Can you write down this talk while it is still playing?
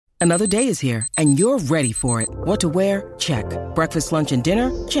Another day is here, and you're ready for it. What to wear? Check. Breakfast, lunch, and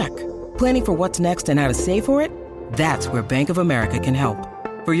dinner? Check. Planning for what's next and how to save for it? That's where Bank of America can help.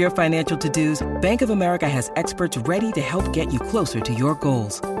 For your financial to-dos, Bank of America has experts ready to help get you closer to your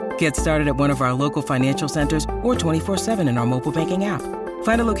goals. Get started at one of our local financial centers or 24/7 in our mobile banking app.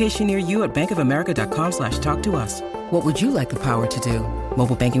 Find a location near you at bankofamerica.com/talktous. What would you like the power to do?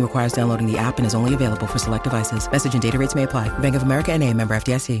 Mobile banking requires downloading the app and is only available for select devices. Message and data rates may apply. Bank of America N.A., member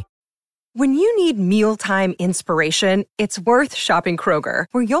FDIC. When you need mealtime inspiration, it's worth shopping Kroger,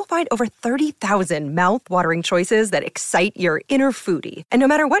 where you'll find over 30,000 mouth-watering choices that excite your inner foodie. And no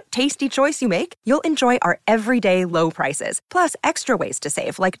matter what tasty choice you make, you'll enjoy our everyday low prices, plus extra ways to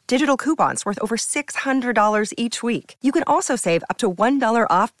save, like digital coupons worth over $600 each week. You can also save up to $1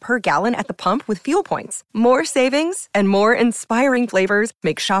 off per gallon at the pump with fuel points. More savings and more inspiring flavors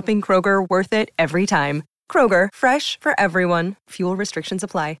make shopping Kroger worth it every time. Kroger, fresh for everyone. Fuel restrictions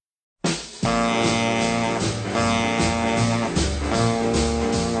apply.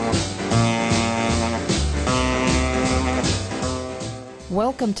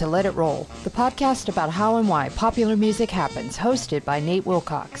 Welcome to Let It Roll, the podcast about how and why popular music happens, hosted by Nate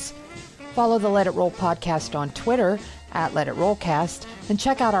Wilcox. Follow the Let It Roll podcast on Twitter at Let It Rollcast, and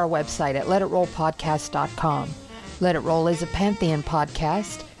check out our website at letitrollpodcast.com. Let It Roll is a Pantheon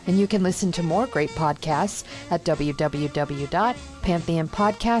podcast, and you can listen to more great podcasts at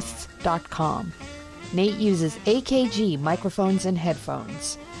www.pantheonpodcasts.com. Nate uses AKG microphones and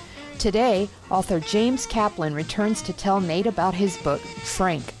headphones. Today, author James Kaplan returns to tell Nate about his book,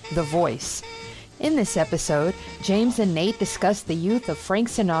 Frank, the Voice. In this episode, James and Nate discuss the youth of Frank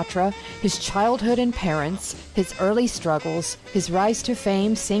Sinatra, his childhood and parents, his early struggles, his rise to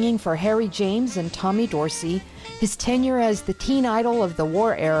fame singing for Harry James and Tommy Dorsey, his tenure as the teen idol of the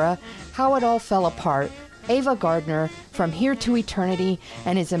war era, how it all fell apart, Ava Gardner, From Here to Eternity,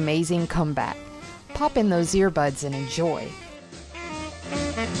 and his amazing comeback. Pop in those earbuds and enjoy.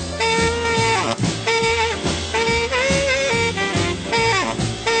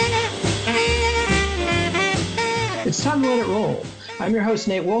 It's time to let it roll. I'm your host,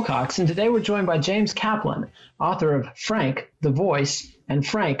 Nate Wilcox, and today we're joined by James Kaplan, author of Frank, the Voice, and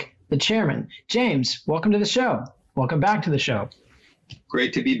Frank, the Chairman. James, welcome to the show. Welcome back to the show.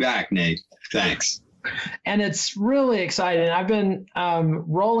 Great to be back, Nate. Thanks. And it's really exciting. I've been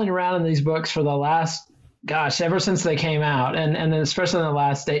rolling around in these books for the last, ever since they came out, and especially in the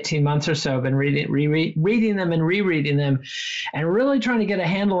last 18 months or so, I've been reading them and rereading them and really trying to get a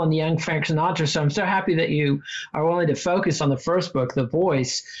handle on the young Frank Sinatra. So I'm so happy that you are willing to focus on the first book, The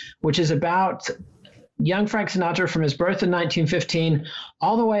Voice, which is about young Frank Sinatra from his birth in 1915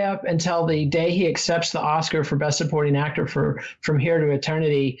 all the way up until the day he accepts the Oscar for Best Supporting Actor for From Here to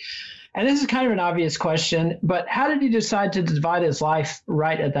Eternity. And this is kind of an obvious question, but how did he decide to divide his life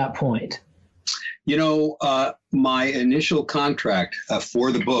right at that point? You know, my initial contract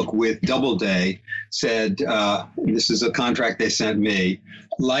for the book with Doubleday said, this is a contract they sent me,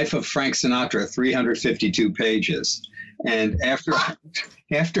 Life of Frank Sinatra, 352 pages. And after I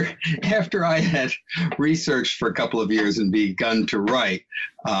had researched for a couple of years and begun to write,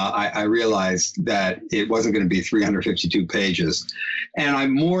 I realized that it wasn't going to be 352 pages. And I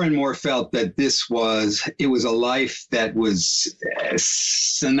more and more felt that it was a life that was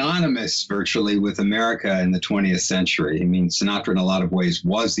synonymous virtually with America in the 20th century. I mean, Sinatra in a lot of ways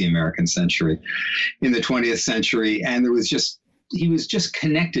was the American century in the 20th century. And he was just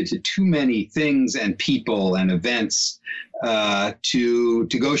connected to too many things and people and events to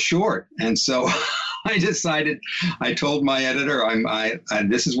go short. And so I decided, I told my editor,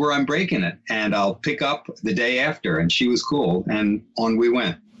 this is where I'm breaking it, and I'll pick up the day after. And she was cool, and on we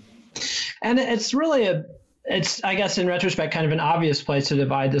went. And it's really it's, I guess, in retrospect, kind of an obvious place to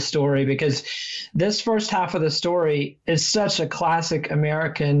divide the story, because this first half of the story is such a classic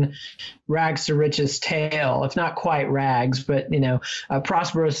American rags to riches tale, if not quite rags, but, a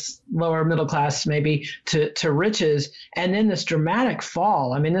prosperous lower middle class, maybe to riches. And then this dramatic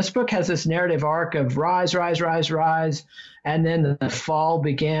fall. I mean, this book has this narrative arc of rise, rise, rise, rise. And then the fall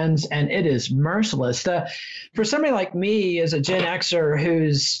begins, and it is merciless. For somebody like me, as a Gen Xer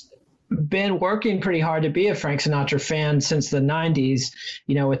who's been working pretty hard to be a Frank Sinatra fan since the 90s,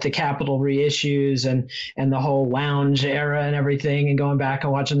 with the Capitol reissues and the whole lounge era and everything, and going back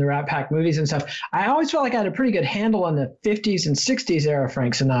and watching the Rat Pack movies and stuff. I always felt like I had a pretty good handle on the 50s and 60s era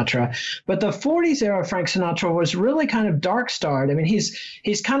Frank Sinatra. But the 40s era Frank Sinatra was really kind of dark-starred. I mean,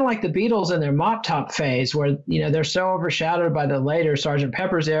 he's kind of like the Beatles in their mop-top phase, where, they're so overshadowed by the later Sgt.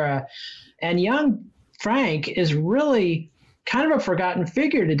 Pepper's era. And young Frank is really kind of a forgotten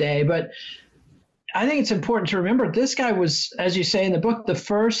figure today, but I think it's important to remember this guy was, as you say in the book, the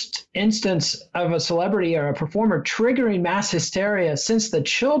first instance of a celebrity or a performer triggering mass hysteria since the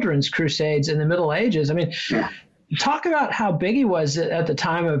children's crusades in the Middle Ages. I mean, talk about how big he was at the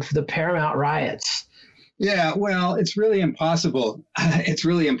time of the Paramount riots. Yeah, well, it's really impossible. It's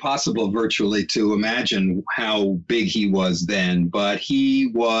really impossible virtually to imagine how big he was then, but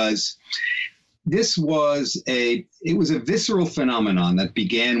it was a visceral phenomenon that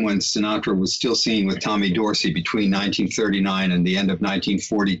began when Sinatra was still singing with Tommy Dorsey between 1939 and the end of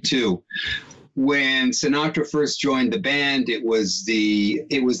 1942. When Sinatra first joined the band, it was the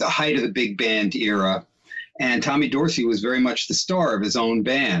height of the big band era. And Tommy Dorsey was very much the star of his own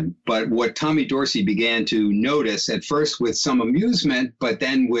band. But what Tommy Dorsey began to notice, at first with some amusement, but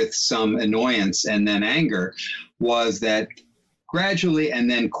then with some annoyance and then anger, was that gradually and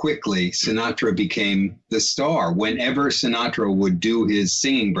then quickly, Sinatra became the star. Whenever Sinatra would do his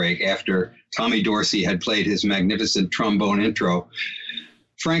singing break after Tommy Dorsey had played his magnificent trombone intro,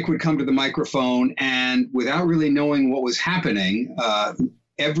 Frank would come to the microphone, and without really knowing what was happening,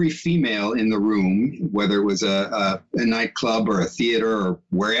 every female in the room, whether it was a nightclub or a theater or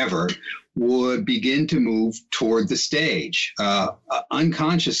wherever, would begin to move toward the stage,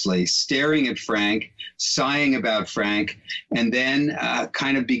 unconsciously staring at Frank, sighing about Frank, and then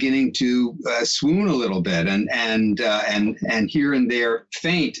kind of beginning to swoon a little bit and here and there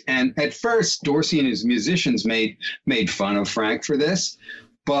faint. And at first, Dorsey and his musicians made fun of Frank for this.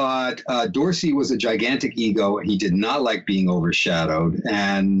 But Dorsey was a gigantic ego. He did not like being overshadowed.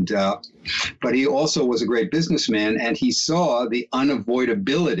 But he also was a great businessman, and he saw the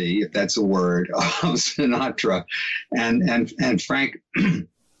unavoidability, if that's a word, of Sinatra. And Frank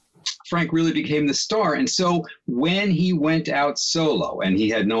really became the star. And so when he went out solo, and he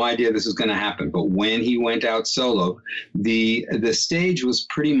had no idea this was going to happen, but when he went out solo, the stage was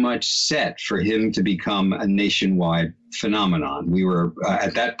pretty much set for him to become a nationwide phenomenon. We were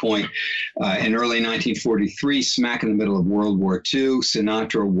at that point in early 1943, smack in the middle of World War II.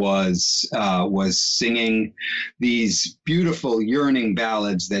 Sinatra was singing these beautiful, yearning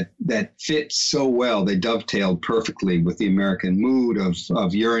ballads that fit so well. They dovetailed perfectly with the American mood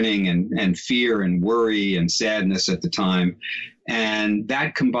of yearning and fear and worry and sadness at the time. And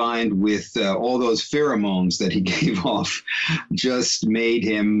that combined with all those pheromones that he gave off just made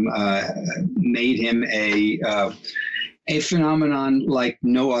him a phenomenon like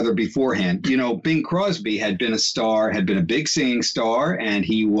no other beforehand. You know, Bing Crosby had been a big singing star, and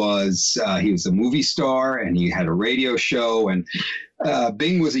he was a movie star, and he had a radio show, and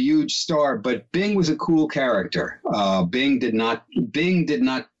Bing was a huge star, but Bing was a cool character. Bing did not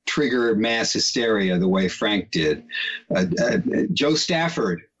trigger mass hysteria the way Frank did. Joe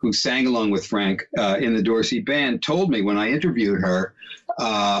Stafford, who sang along with Frank in the Dorsey band, told me when I interviewed her,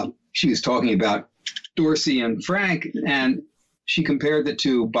 she was talking about Dorsey and Frank, and she compared the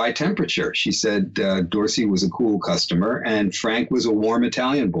two by temperature. She said Dorsey was a cool customer and Frank was a warm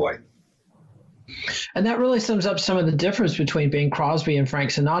Italian boy. And that really sums up some of the difference between Bing Crosby and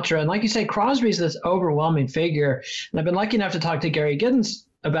Frank Sinatra. And like you say, Crosby's this overwhelming figure. And I've been lucky enough to talk to Gary Giddens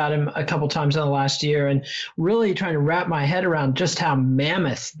about him a couple times in the last year, and really trying to wrap my head around just how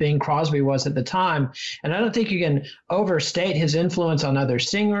mammoth Bing Crosby was at the time. And I don't think you can overstate his influence on other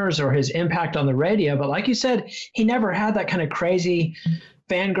singers or his impact on the radio. But like you said, he never had that kind of crazy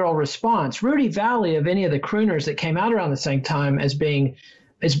fangirl response. Rudy Vallée, of any of the crooners that came out around the same time as being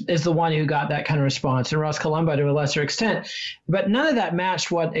is the one who got that kind of response, and Ross Colombo to a lesser extent. But none of that matched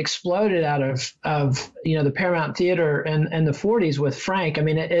what exploded out of the Paramount Theater in the 40s with Frank. I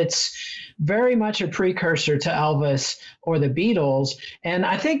mean, it's very much a precursor to Elvis or the Beatles. And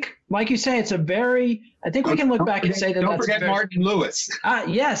I think, like you say, I think we can look back and say that don't forget Martin Lewis.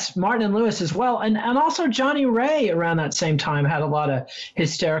 Yes, Martin and Lewis as well. And also Johnny Ray around that same time had a lot of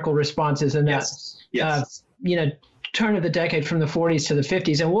hysterical responses in that, turn of the decade from the 40s to the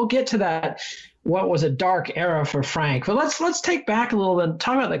 50s. And we'll get to that, what was a dark era for Frank. But let's take back a little bit and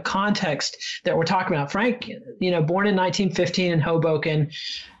talk about the context that we're talking about. Frank, born in 1915 in Hoboken,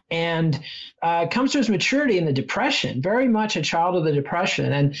 and comes to his maturity in the Depression, very much a child of the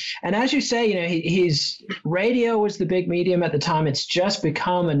Depression. And as you say, he's radio was the big medium at the time. It's just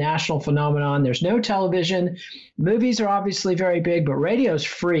become a national phenomenon. There's no television. Movies are obviously very big, but radio's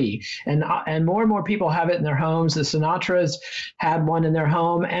free. And more and more people have it in their homes. The Sinatras had one in their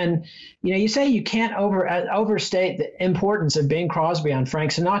home. And, you say you can't overstate the importance of Bing Crosby on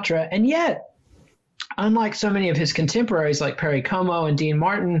Frank Sinatra. And yet, unlike so many of his contemporaries like Perry Como and Dean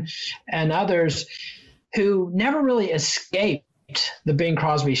Martin and others who never really escaped the Bing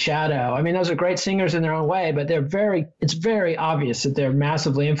Crosby shadow. I mean, those are great singers in their own way, but it's very obvious that they're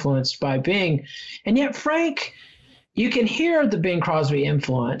massively influenced by Bing. And yet Frank, you can hear the Bing Crosby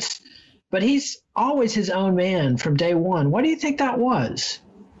influence, but he's always his own man from day one. What do you think that was?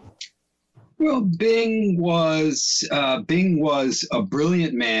 Well, Bing was a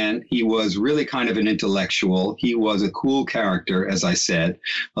brilliant man. He was really kind of an intellectual. He was a cool character, as I said,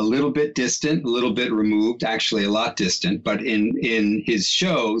 a little bit distant, a little bit removed, actually a lot distant, but in his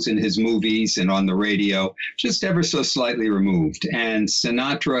shows, in his movies and on the radio, just ever so slightly removed. And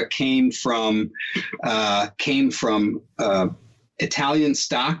Sinatra came from Italian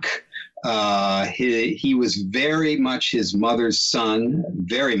stock. He was very much his mother's son.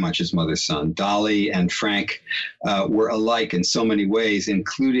 Dolly and Frank were alike in so many ways,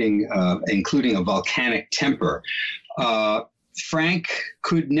 including a volcanic temper. Frank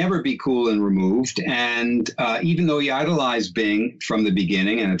could never be cool and removed. And even though he idolized Bing from the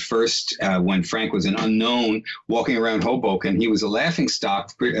beginning, and at first, when Frank was an unknown walking around Hoboken, he was a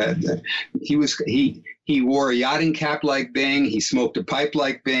laughingstock. He wore a yachting cap like Bing. He smoked a pipe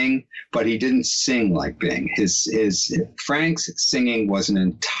like Bing, but he didn't sing like Bing. Frank's singing was an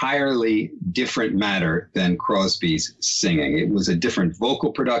entirely different matter than Crosby's singing. It was a different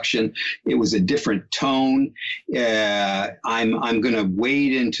vocal production. It was a different tone. I'm going to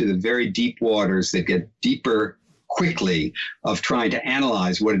wade into the very deep waters that get deeper quickly of trying to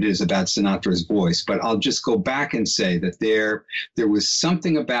analyze what it is about Sinatra's voice. But I'll just go back and say that there was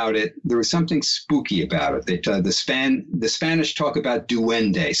something about it. There was something spooky about it. The Spanish talk about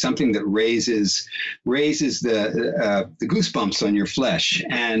duende, something that raises the goosebumps on your flesh.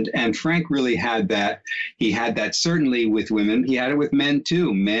 And Frank really had that. He had that certainly with women. He had it with men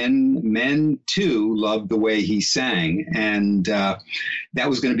too. Men too loved the way he sang. And that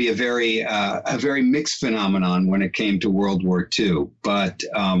was going to be a very mixed phenomenon when it came to World War II. But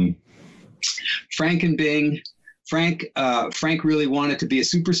Frank and Bing, Frank really wanted to be a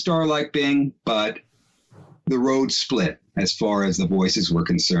superstar like Bing, but the road split as far as the voices were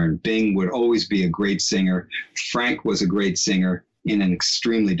concerned. Bing would always be a great singer. Frank was a great singer in an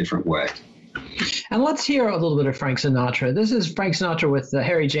extremely different way. And let's hear a little bit of Frank Sinatra. This is Frank Sinatra with the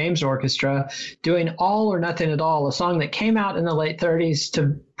Harry James Orchestra doing All or Nothing at All, a song that came out in the late 30s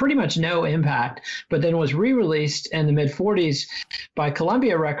to pretty much no impact, but then was re-released in the mid-40s by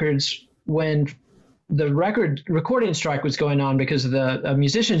Columbia Records when the recording strike was going on because the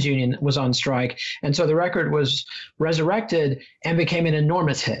musicians union was on strike. And so the record was resurrected and became an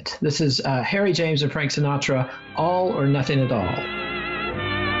enormous hit. This is Harry James and Frank Sinatra, All or Nothing at All.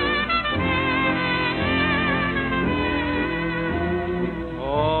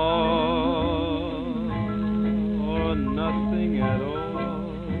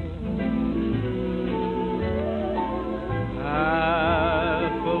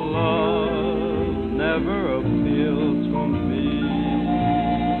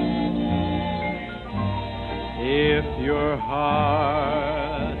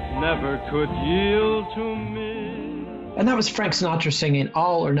 Could yield to me. And that was Frank Sinatra singing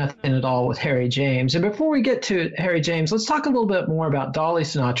All or Nothing at All with Harry James. And before we get to Harry James, let's talk a little bit more about Dolly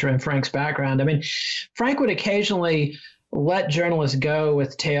Sinatra and Frank's background. I mean, Frank would occasionally let journalists go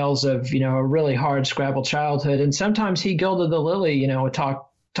with tales of, a really hard Scrabble childhood. And sometimes he gilded the lily,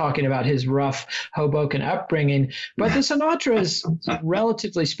 talking about his rough Hoboken upbringing. But the Sinatras,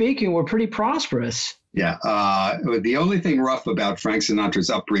 relatively speaking, were pretty prosperous. Yeah. The only thing rough about Frank Sinatra's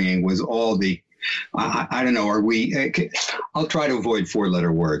upbringing was all the, I don't know, I'll try to avoid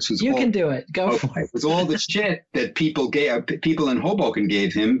four-letter words. You can do it. Go for it. It was all the shit that people in Hoboken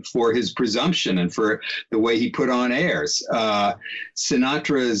gave him for his presumption and for the way he put on airs.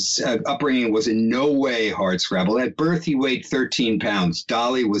 Sinatra's upbringing was in no way hard Scrabble. At birth, he weighed 13 pounds.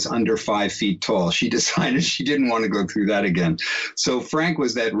 Dolly was under 5 feet tall. She decided she didn't want to go through that again. So Frank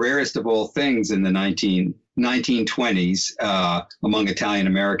was that rarest of all things in the 1920s among Italian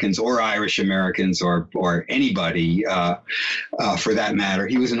Americans or Irish Americans or anybody for that matter.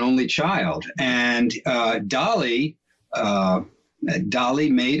 He was an only child. And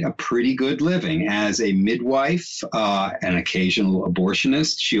Dolly made a pretty good living as a midwife, an occasional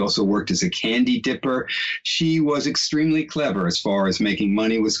abortionist. She also worked as a candy dipper. She was extremely clever as far as making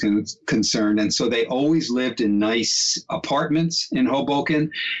money was concerned. And so they always lived in nice apartments in Hoboken.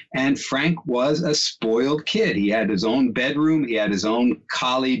 And Frank was a spoiled kid. He had his own bedroom. He had his own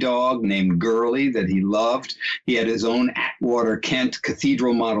collie dog named Gurley that he loved. He had his own Atwater Kent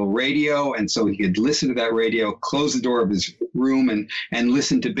Cathedral model radio. And so he could listen to that radio, close the door of his room, and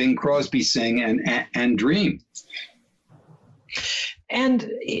listen to Bing Crosby sing and dream.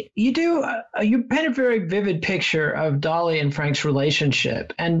 And you paint a very vivid picture of Dolly and Frank's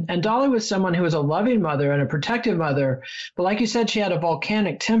relationship. And Dolly was someone who was a loving mother and a protective mother. But like you said, she had a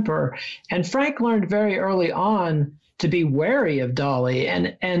volcanic temper. And Frank learned very early on to be wary of Dolly.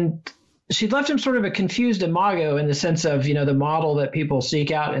 And she left him sort of a confused imago in the sense of, the model that people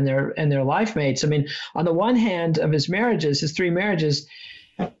seek out in their life mates. I mean, on the one hand of his three marriages,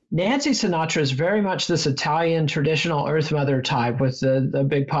 Nancy Sinatra is very much this Italian traditional earth mother type with the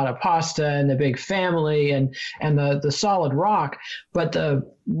big pot of pasta and the big family and the solid rock. But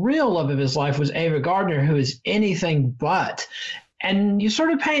the real love of his life was Ava Gardner, who is anything but. And you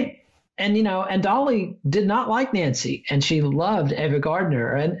sort of paint, and Dolly did not like Nancy, and she loved Ava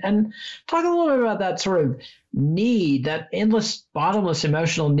Gardner. And talk a little bit about that sort of need, that endless, bottomless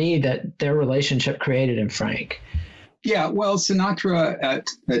emotional need that their relationship created in Frank. Yeah, well, Sinatra,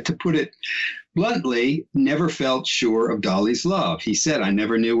 to put it bluntly, never felt sure of Dolly's love. He said, "I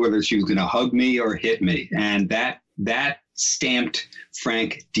never knew whether she was going to hug me or hit me," and that stamped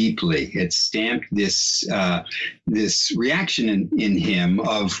Frank deeply. It stamped this reaction in him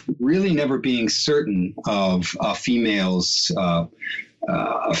of really never being certain of a female's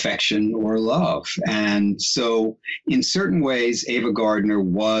affection or love. And so, in certain ways, Ava Gardner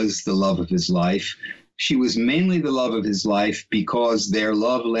was the love of his life. She was mainly the love of his life because their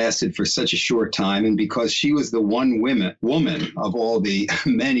love lasted for such a short time, and because she was the one woman of all the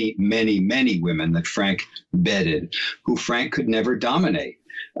many, many, many women that Frank bedded, who Frank could never dominate.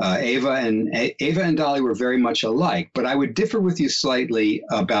 Ava and Dolly were very much alike, but I would differ with you slightly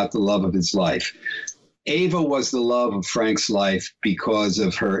about the love of his life. Ava was the love of Frank's life because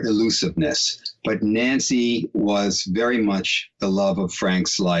of her elusiveness, but Nancy was very much the love of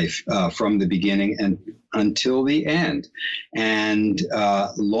Frank's life from the beginning and until the end. And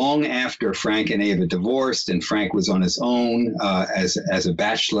long after Frank and Ava divorced and Frank was on his own as a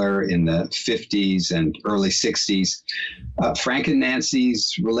bachelor in the 50s and early 60s, Frank and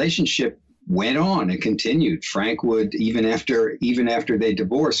Nancy's relationship went on and continued. Frank would, even after they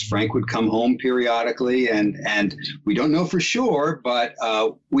divorced, Frank would come home periodically, and we don't know for sure, but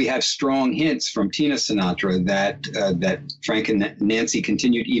we have strong hints from Tina Sinatra that Frank and Nancy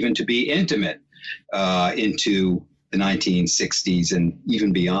continued even to be intimate into the 1960s and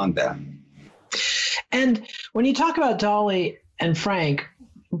even beyond that. And when you talk about Dolly and Frank,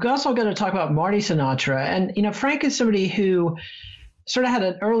 we're also going to talk about Marty Sinatra. And, Frank is somebody who sort of had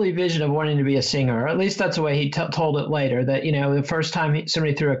an early vision of wanting to be a singer, or at least that's the way he told it later, that, the first time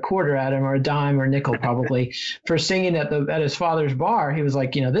somebody threw a quarter at him, or a dime or nickel probably, for singing at his father's bar, he was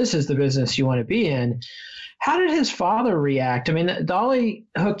like, this is the business you want to be in. How did his father react? I mean, Dolly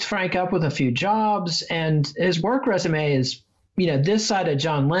hooked Frank up with a few jobs, and his work resume is, this side of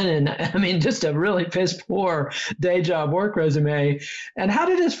John Lennon. I mean, just a really piss poor day job work resume. And how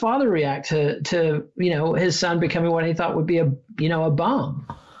did his father react to his son becoming what he thought would be a bum?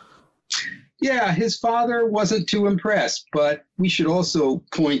 Yeah, his father wasn't too impressed, but we should also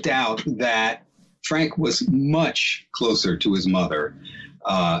point out that Frank was much closer to his mother,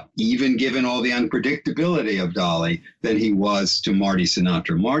 even given all the unpredictability of Dolly, than he was to Marty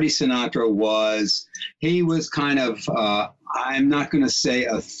Sinatra. Marty Sinatra was kind of, I'm not going to say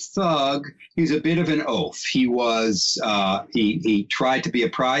a thug. He's a bit of an oaf. He was, he tried to be a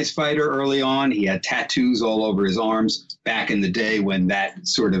prize fighter early on. He had tattoos all over his arms back in the day when that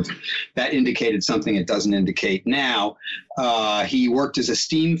indicated something it doesn't indicate now. He worked as a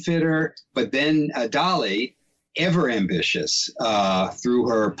steam fitter, but then Dolly, ever ambitious through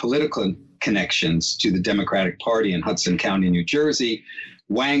her political connections to the Democratic Party in Hudson County, New Jersey,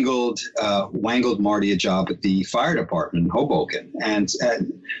 wangled Marty a job at the fire department in Hoboken. And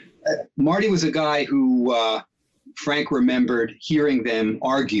Marty was a guy who Frank remembered hearing them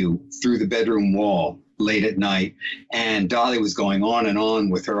argue through the bedroom wall late at night. And Dolly was going on and on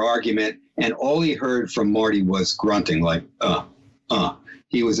with her argument. And all he heard from Marty was grunting like,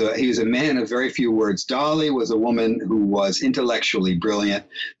 He was a man of very few words. Dolly was a woman who was intellectually brilliant.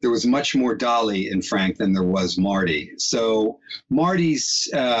 There was much more Dolly in Frank than there was Marty. So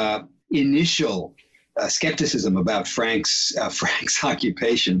Marty's initial skepticism about Frank's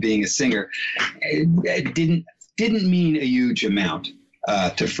occupation, being a singer, didn't mean a huge amount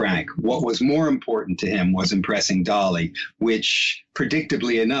to Frank. What was more important to him was impressing Dolly, which,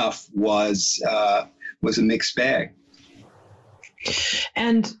 predictably enough, was a mixed bag.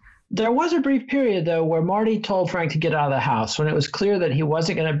 And there was a brief period, though, where Marty told Frank to get out of the house when it was clear that he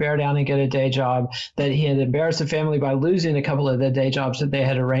wasn't going to bear down and get a day job, that he had embarrassed the family by losing a couple of the day jobs that they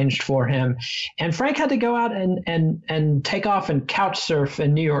had arranged for him. And Frank had to go out and take off and couch surf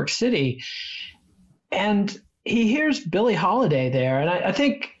in New York City. And he hears Billie Holiday there. And I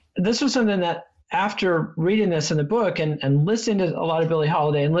think this was something that after reading this in the book and listening to a lot of Billie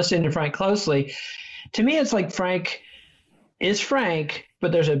Holiday and listening to Frank closely, to me, it's like Frank is Frank,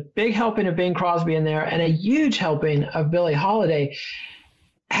 but there's a big helping of Bing Crosby in there and a huge helping of Billie Holiday.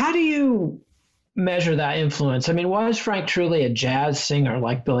 How do you measure that influence? I mean, was Frank truly a jazz singer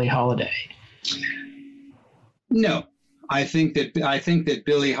like Billie Holiday? No, I think that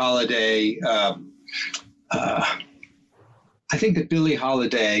Billie Holiday. I think that Billie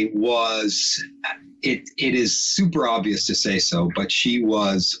Holiday was. It is super obvious to say so, but she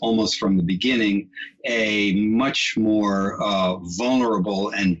was almost from the beginning a much more vulnerable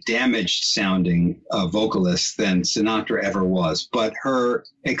and damaged sounding vocalist than Sinatra ever was. But her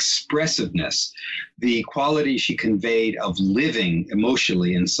expressiveness, the quality she conveyed of living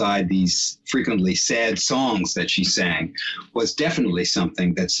emotionally inside these frequently sad songs that she sang, was definitely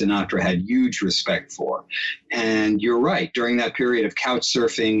something that Sinatra had huge respect for. And you're right, during that period of couch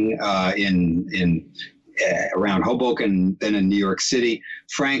surfing in around Hoboken, then in New York City,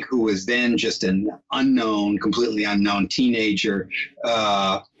 Frank, who was then just an completely unknown teenager,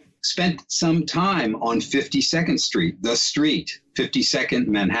 spent some time on 52nd Street, the street, 52nd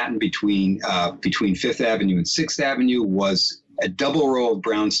Manhattan between Fifth Avenue and Sixth Avenue, was a double row of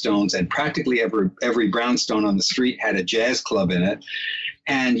brownstones, and practically every brownstone on the street had a jazz club in it.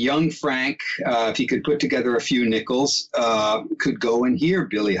 And young Frank, if he could put together a few nickels, could go and hear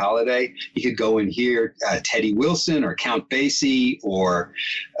Billie Holiday. He could go and hear Teddy Wilson or Count Basie or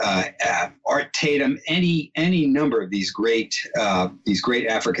Art Tatum, any number of these great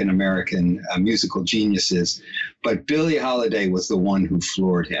African American musical geniuses. But Billie Holiday was the one who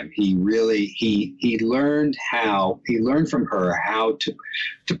floored him. He really he learned from her how to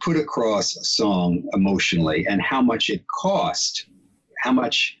put across a song emotionally, and how much it cost. How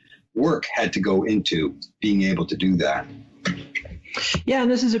much work had to go into being able to do that. Yeah, and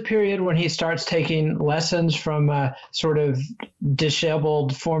this is a period when he starts taking lessons from a sort of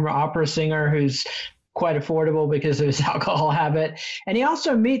disheveled former opera singer who's quite affordable because of his alcohol habit. And he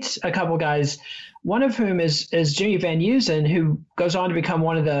also meets a couple guys, one of whom is Jimmy Van Heusen, who goes on to become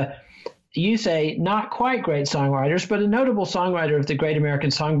one of the, you say, not quite great songwriters, but a notable songwriter of the Great American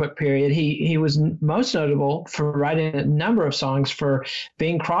Songbook period. He was most notable for writing a number of songs for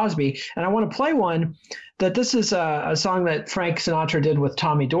Bing Crosby. And I want to play one that this is a song that Frank Sinatra did with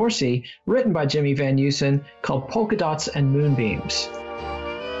Tommy Dorsey, written by Jimmy Van Heusen, called Polka Dots and Moonbeams.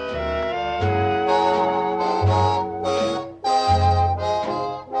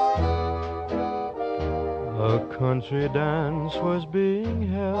 A country dance was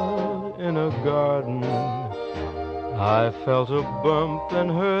being held in a garden. I felt a bump and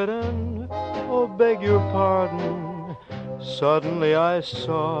heard an, oh, beg your pardon. Suddenly I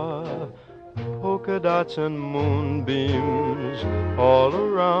saw polka dots and moonbeams all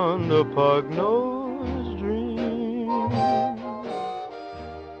around a pug-nosed dream.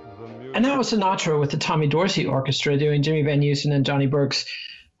 And that was Sinatra with the Tommy Dorsey Orchestra doing Jimmy Van Heusen and Johnny Burke's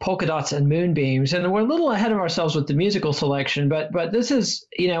Polka Dots and Moonbeams. And we're a little ahead of ourselves with the musical selection, but this is,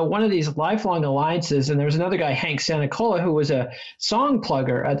 one of these lifelong alliances. And there was another guy, Hank Santacola, who was a song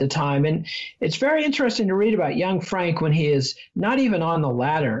plugger at the time. And it's very interesting to read about young Frank when he is not even on the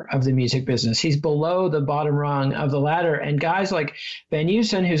ladder of the music business. He's below the bottom rung of the ladder. And guys like Van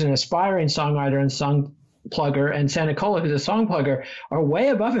Heusen, who's an aspiring songwriter and song plugger, and Santacola, who's a song plugger, are way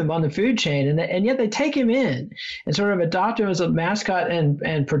above him on the food chain, and yet they take him in and sort of adopt him as a mascot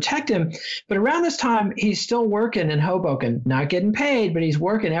and protect him. But around this time, he's still working in Hoboken, not getting paid, but he's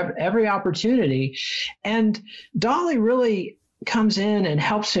working every opportunity. And Dolly really comes in and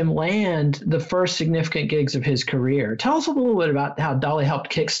helps him land the first significant gigs of his career. Tell us a little bit about how Dolly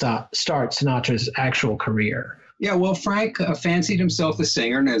helped kickstart Sinatra's actual career. Yeah, well, Frank fancied himself a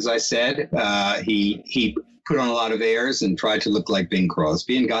singer, and as I said, he put on a lot of airs and tried to look like Bing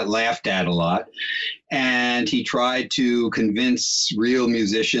Crosby and got laughed at a lot. And he tried to convince real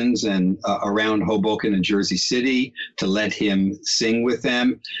musicians and around Hoboken and Jersey City to let him sing with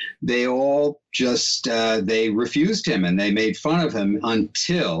them. They all just they refused him, and they made fun of him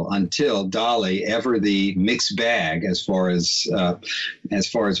until Dolly, ever the mixed bag as far as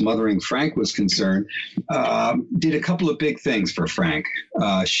mothering Frank was concerned, did a couple of big things for Frank.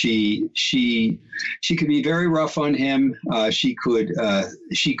 She could be very rough on him. She could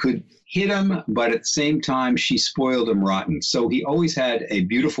hit him, but at the same time, she spoiled him rotten. So he always had a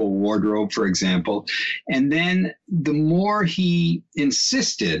beautiful wardrobe, for example. And then the more he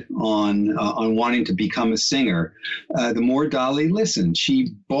insisted on wanting to become a singer, the more Dolly listened.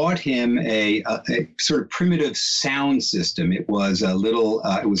 She bought him a sort of primitive sound system. It was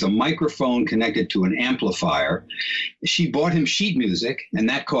it was a microphone connected to an amplifier. She bought him sheet music, and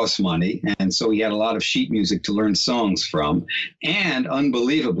that cost money. And so he had a lot of sheet music to learn songs from. And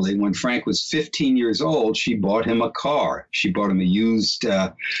unbelievably, when Frank was 15 years old, she bought him a car. She bought him a used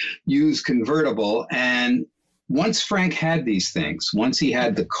convertible. And once Frank had these things, once he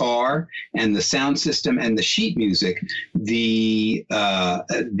had the car and the sound system and the sheet music, the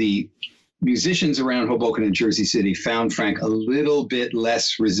musicians around Hoboken and Jersey City found Frank a little bit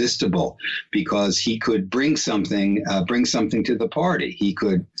less resistible because he could bring something to the party. He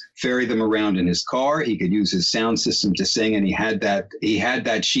could ferry them around in his car. He could use his sound system to sing, and he had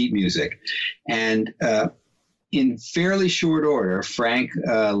that sheet music. And in fairly short order, Frank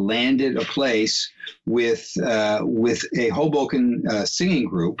landed a place with a Hoboken singing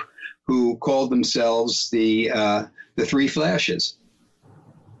group who called themselves the Three Flashes.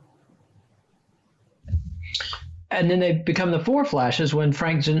 And then they become the Four Flashes when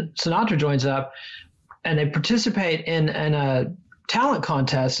Frank Sinatra joins up, and they participate in a talent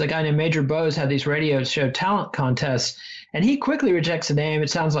contest. A guy named Major Bowes had these radio show talent contests, and he quickly rejects the name. It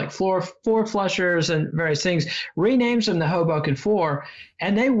sounds like Four Flushers and various things, renames them the Hoboken Four,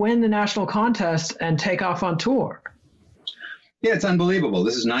 and they win the national contest and take off on tour. Yeah, it's unbelievable.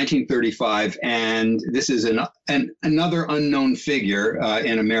 This is 1935, and this is another unknown figure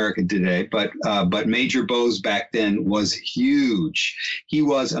in America today. But Major Bowes back then was huge. He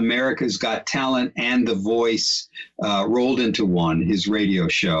was America's Got Talent and The Voice rolled into one, his radio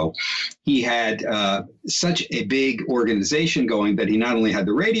show. He had such a big organization going that he not only had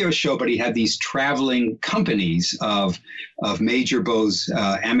the radio show, but he had these traveling companies of Major Bowes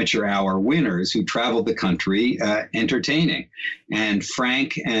amateur hour winners who traveled the country entertaining. And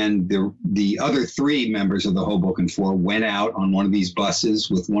Frank and the other three members of the Hoboken Four went out on one of these buses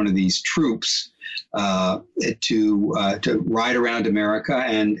with one of these troops to ride around America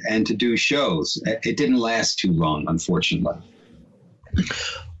and to do shows. It didn't last too long, unfortunately.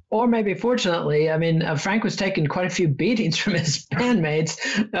 Or maybe fortunately, I mean, Frank was taking quite a few beatings from his bandmates,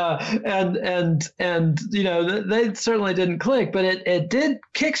 and you know, they certainly didn't click, but it did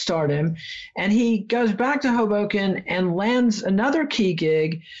kickstart him, and he goes back to Hoboken and lands another key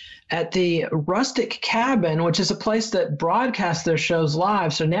gig at the Rustic Cabin, which is a place that broadcasts their shows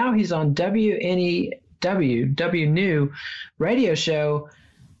live. So now he's on WNEW, W-New radio show.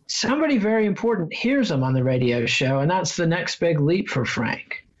 Somebody very important hears him on the radio show, and that's the next big leap for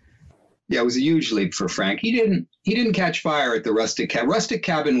Frank. Yeah, it was a huge leap for Frank. He didn't catch fire at the Rustic Cabin. Rustic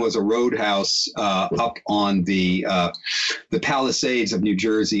Cabin was a roadhouse up on the Palisades of New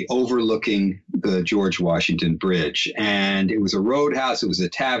Jersey, overlooking the George Washington Bridge. And it was a roadhouse. It was a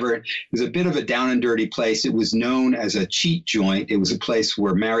tavern. It was a bit of a down and dirty place. It was known as a cheat joint. It was a place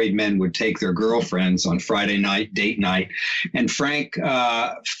where married men would take their girlfriends on Friday night, date night. And Frank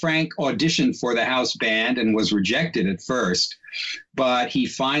auditioned for the house band and was rejected at first. But he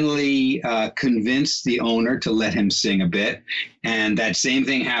finally convinced the owner to let him sing a bit, and that same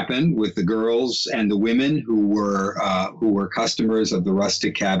thing happened with the girls and the women who were customers of the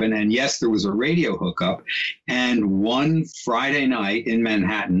Rustic Cabin. And yes, there was a radio hookup. And one Friday night in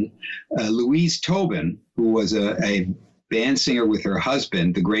Manhattan, Louise Tobin, who was a band singer with her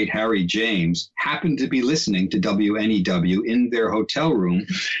husband, the great Harry James, happened to be listening to WNEW in their hotel room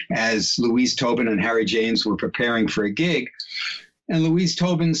as Louise Tobin and Harry James were preparing for a gig. And Louise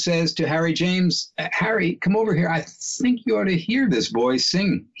Tobin says to Harry James, "Harry, come over here. I think you ought to hear this boy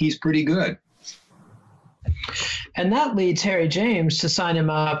sing. He's pretty good." And that leads Harry James to sign him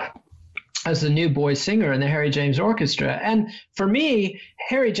up as the new boy singer in the Harry James Orchestra. And for me,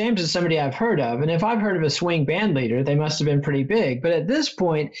 Harry James is somebody I've heard of. And if I've heard of a swing band leader, they must have been pretty big. But at this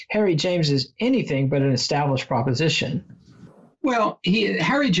point, Harry James is anything but an established proposition. Well,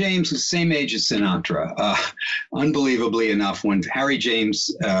 Harry James was the same age as Sinatra. Unbelievably enough, when Harry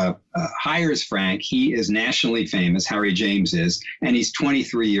James hires Frank, he is nationally famous, Harry James is, and he's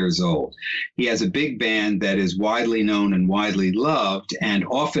 23 years old. He has a big band that is widely known and widely loved and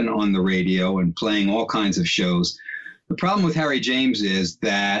often on the radio and playing all kinds of shows. The problem with Harry James is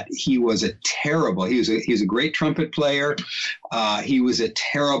that he was a great trumpet player. He was a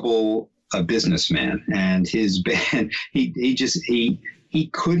terrible a businessman, and his band, he he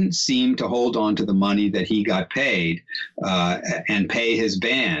couldn't seem to hold on to the money that he got paid and pay his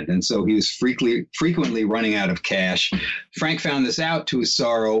band. And so he was frequently running out of cash. Frank found this out to his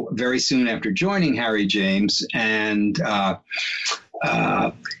sorrow very soon after joining Harry James, and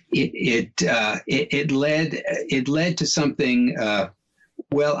it led to something.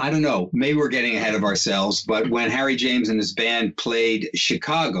 Well, I don't know. Maybe we're getting ahead of ourselves. But when Harry James and his band played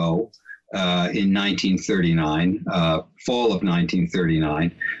Chicago in 1939, fall of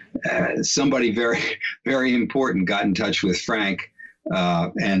 1939, somebody very, very important got in touch with Frank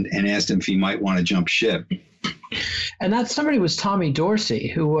and asked him if he might want to jump ship. And that somebody was Tommy Dorsey,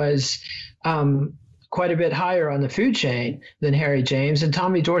 who was quite a bit higher on the food chain than Harry James. And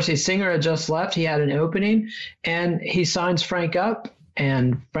Tommy Dorsey, singer, had just left. He had an opening, and he signs Frank up.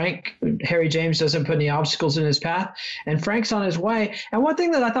 And Harry James doesn't put any obstacles in his path, and Frank's on his way. And one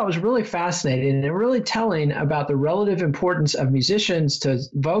thing that I thought was really fascinating and really telling about the relative importance of musicians to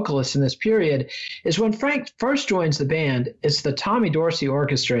vocalists in this period is when Frank first joins the band, it's the Tommy Dorsey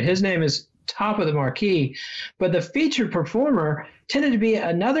Orchestra. His name is top of the marquee, but the featured performer tended to be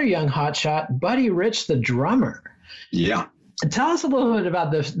another young hotshot, Buddy Rich, the drummer. Yeah. Tell us a little bit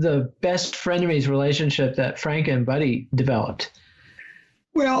about the best frenemies relationship that Frank and Buddy developed.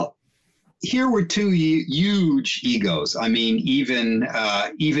 Well, here were two huge egos. I mean, even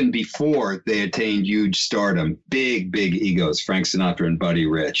before they attained huge stardom, big egos, Frank Sinatra and Buddy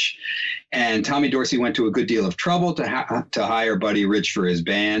Rich. And Tommy Dorsey went to a good deal of trouble to hire Buddy Rich for his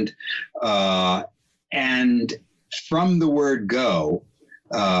band. And from the word go,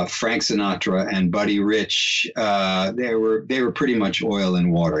 Frank Sinatra and Buddy Rich, they were pretty much oil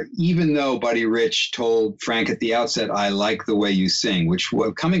and water. Even though Buddy Rich told Frank at the outset, "I like the way you sing," which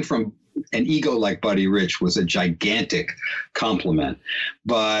coming from an ego like Buddy Rich was a gigantic compliment.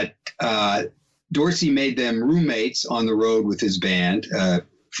 But Dorsey made them roommates on the road with his band,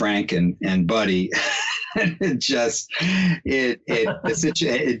 Frank and Buddy. It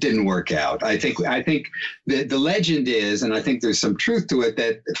didn't work out. I think the legend is, and I think there's some truth to it,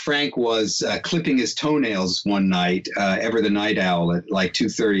 that Frank was clipping his toenails one night, ever the night owl, at like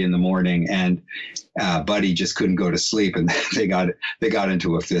 2:30 in the morning, and Buddy just couldn't go to sleep, and they got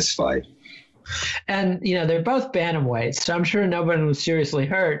into a fist fight. And they're both bantamweights, so I'm sure nobody was seriously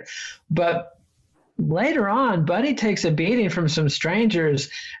hurt, but later on, Buddy takes a beating from some strangers,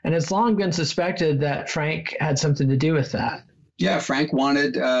 and it's long been suspected that Frank had something to do with that. Yeah, Frank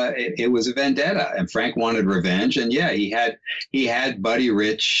wanted it was a vendetta, and Frank wanted revenge. And yeah, he had Buddy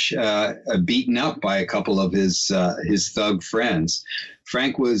Rich beaten up by a couple of his thug friends.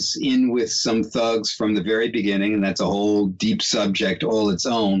 Frank was in with some thugs from the very beginning, and that's a whole deep subject all its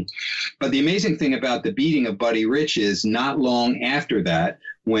own. But the amazing thing about the beating of Buddy Rich is not long after that,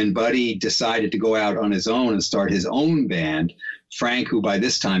 when Buddy decided to go out on his own and start his own band, Frank, who by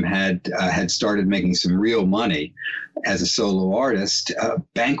this time had started making some real money as a solo artist,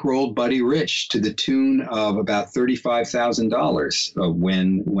 bankrolled Buddy Rich to the tune of about $35,000.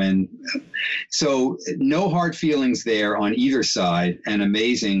 So no hard feelings there on either side. An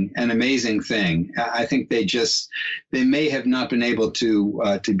amazing thing. I think they may have not been able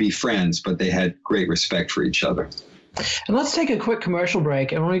to be friends, but they had great respect for each other. And let's take a quick commercial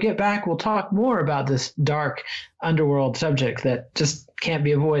break. And when we get back, we'll talk more about this dark underworld subject that just can't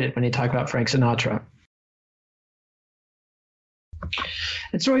be avoided when you talk about Frank Sinatra.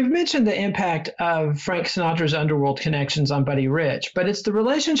 And so we've mentioned the impact of Frank Sinatra's underworld connections on Buddy Rich, but it's the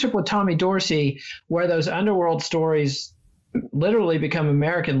relationship with Tommy Dorsey where those underworld stories literally become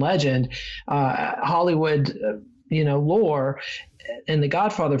American legend, Hollywood, lore. In the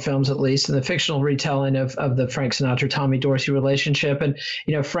Godfather films, at least, in the fictional retelling of the Frank Sinatra-Tommy Dorsey relationship. And,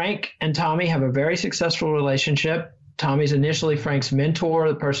 Frank and Tommy have a very successful relationship. Tommy's initially Frank's mentor,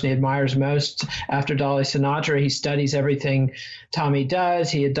 the person he admires most after Dolly Sinatra. He studies everything Tommy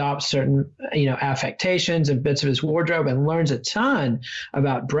does. He adopts certain, affectations and bits of his wardrobe and learns a ton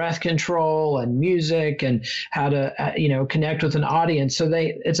about breath control and music and how to, connect with an audience. So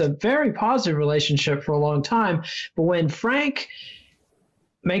it's a very positive relationship for a long time. But when Frank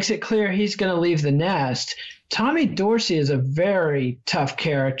makes it clear he's going to leave the nest, Tommy Dorsey is a very tough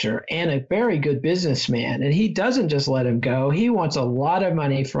character and a very good businessman, and he doesn't just let him go. He wants a lot of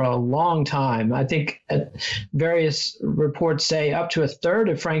money for a long time. I think various reports say up to a third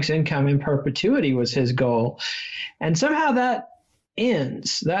of Frank's income in perpetuity was his goal. And somehow that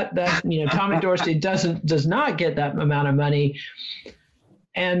ends. Tommy Dorsey does not get that amount of money.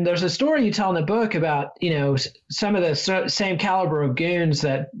 And there's a story you tell in the book about, some of the same caliber of goons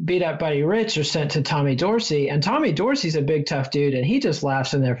that beat up Buddy Rich are sent to Tommy Dorsey. And Tommy Dorsey's a big, tough dude, and he just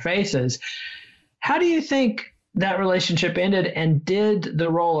laughs in their faces. How do you think that relationship ended, and did the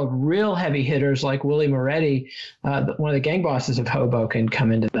role of real heavy hitters like Willie Moretti, one of the gang bosses of Hoboken,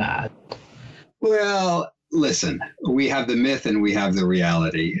 come into that? Well, listen, we have the myth and we have the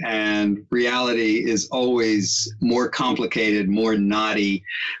reality, and reality is always more complicated, more knotty,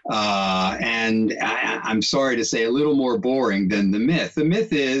 and I'm sorry to say a little more boring than the myth. The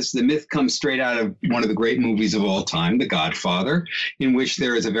myth comes straight out of one of the great movies of all time, The Godfather, in which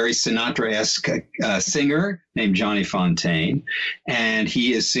there is a very Sinatra-esque singer named Johnny Fontane, and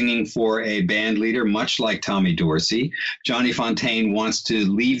he is singing for a band leader, much like Tommy Dorsey. Johnny Fontane wants to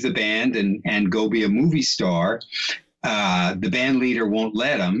leave the band and go be a movie star. The band leader won't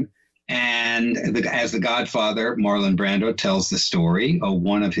let him. And as the Godfather, Marlon Brando tells the story,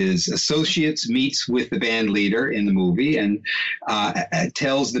 one of his associates meets with the band leader in the movie and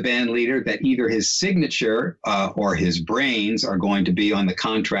tells the band leader that either his signature or his brains are going to be on the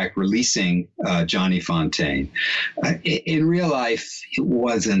contract releasing Johnny Fontane. In real life, it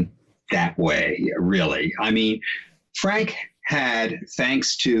wasn't that way, really. I mean, Frank had,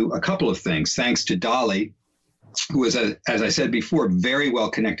 thanks to a couple of things, thanks to Dolly, who was, as I said before, very well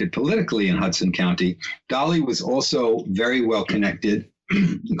connected politically in Hudson County. Dolly was also very well connected,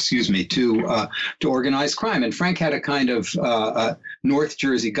 to organized crime. And Frank had a kind of North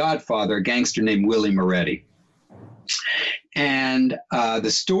Jersey godfather, a gangster named Willie Moretti. And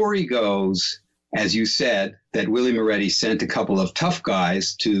the story goes, as you said, that Willie Moretti sent a couple of tough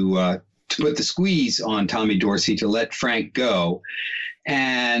guys to put the squeeze on Tommy Dorsey to let Frank go.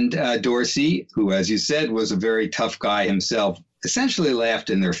 And Dorsey, who, as you said, was a very tough guy himself, essentially laughed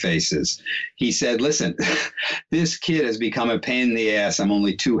in their faces. He said, listen, this kid has become a pain in the ass. I'm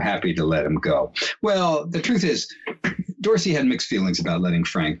only too happy to let him go. Well, the truth is, Dorsey had mixed feelings about letting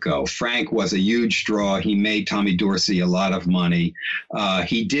Frank go. Frank was a huge draw. He made Tommy Dorsey a lot of money.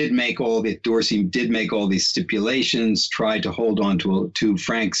 Dorsey did make all these stipulations, tried to hold on to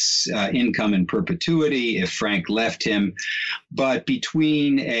Frank's income in perpetuity if Frank left him. But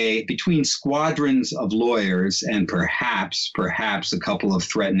between squadrons of lawyers and perhaps a couple of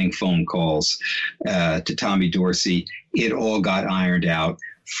threatening phone calls to Tommy Dorsey, it all got ironed out.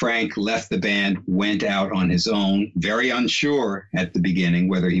 Frank left the band, went out on his own, very unsure at the beginning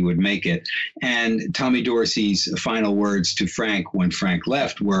whether he would make it. And Tommy Dorsey's final words to Frank when Frank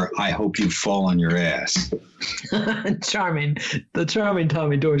left were, "I hope you fall on your ass." Charming. The charming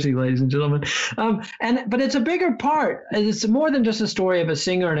Tommy Dorsey, ladies and gentlemen. But it's a bigger part. It's more than just a story of a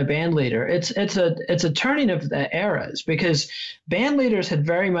singer and a band leader. It's a turning of the eras, because band leaders had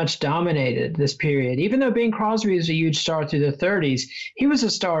very much dominated this period. Even though Bing Crosby was a huge star through the 30s, he was a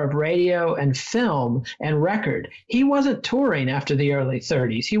star of radio and film and record. He wasn't touring after the early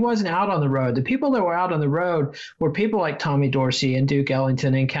 30s. He wasn't out on the road. The people that were out on the road were people like Tommy Dorsey and Duke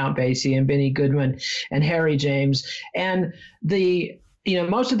Ellington and Count Basie and Benny Goodman and Harry James. And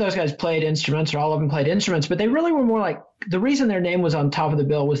most of those guys played instruments, or all of them played instruments, but they really were more like, the reason their name was on top of the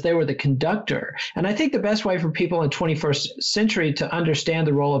bill was they were the conductor. And I think the best way for people in the 21st century to understand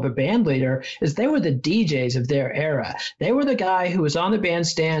the role of a band leader is they were the DJs of their era. They were the guy who was on the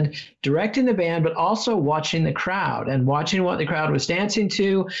bandstand directing the band, but also watching the crowd and watching what the crowd was dancing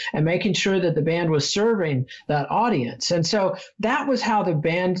to and making sure that the band was serving that audience. And so that was how the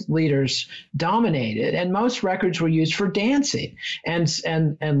band leaders dominated. And most records were used for dancing,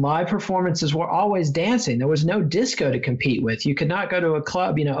 and live performances were always dancing. There was no disco to compete with. You could not go to a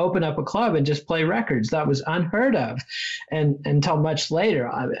club, open up a club and just play records. That was unheard of, and until much later.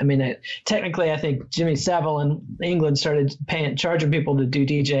 Technically, I think Jimmy Savile in England started charging people to do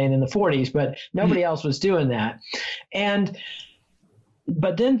DJing in the 40s, but nobody else was doing that.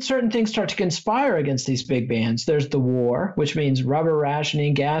 But then certain things start to conspire against these big bands. There's the war, which means rubber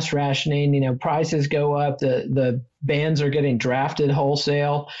rationing, gas rationing, prices go up, the bands are getting drafted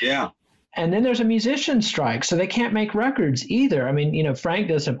wholesale. Yeah. And then there's a musician strike, so they can't make records either. Frank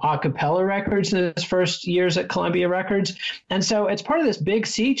does some a cappella records in his first years at Columbia Records. And so it's part of this big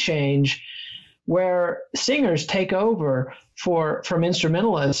sea change where singers take over from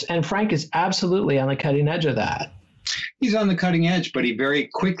instrumentalists, and Frank is absolutely on the cutting edge of that. He's on the cutting edge, but he very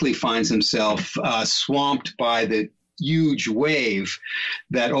quickly finds himself swamped by the huge wave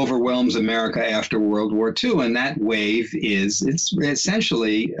that overwhelms America after World War II. And that wave it's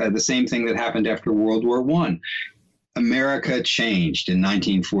essentially the same thing that happened after World War I. America changed in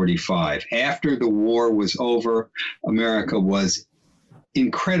 1945. After the war was over, America was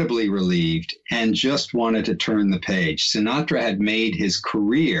incredibly relieved and just wanted to turn the page. Sinatra had made his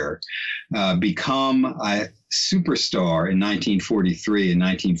career become a superstar in 1943 and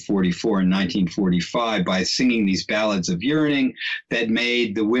 1944 and 1945 by singing these ballads of yearning that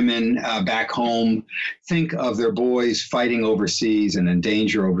made the women back home think of their boys fighting overseas and in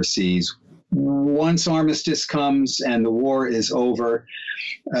danger overseas. Once armistice comes and the war is over,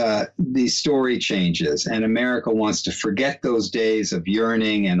 the story changes, and America wants to forget those days of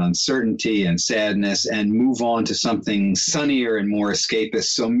yearning and uncertainty and sadness and move on to something sunnier and more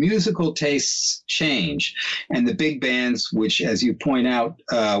escapist. So musical tastes change, and the big bands, which, as you point out,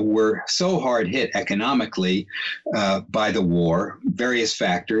 were so hard hit economically by the war, various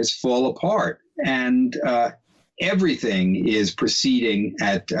factors fall apart. And everything is proceeding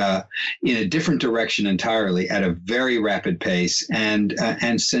in a different direction entirely at a very rapid pace, and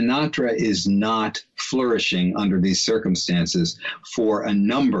Sinatra is not flourishing under these circumstances for a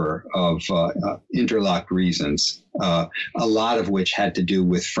number of interlocked reasons, a lot of which had to do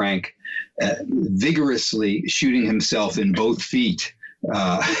with Frank vigorously shooting himself in both feet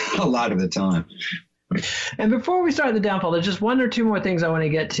a lot of the time. And before we start the downfall, there's just one or two more things I want to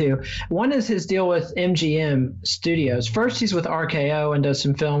get to. One is his deal with MGM Studios. First, he's with RKO and does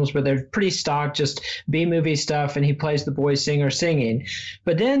some films, but they're pretty stock, just B-movie stuff, and he plays the boy singer singing.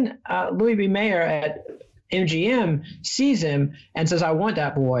 But then Louis B. Mayer at MGM sees him and says, I want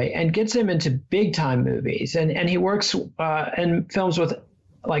that boy, and gets him into big-time movies. And he works in films with,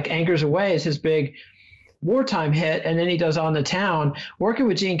 like, Anchors Away is his big wartime hit, and then he does On the Town, working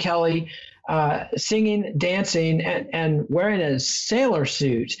with Gene Kelly, singing, dancing, and wearing a sailor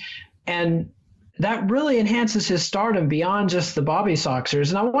suit. And that really enhances his stardom beyond just the Bobby Soxers.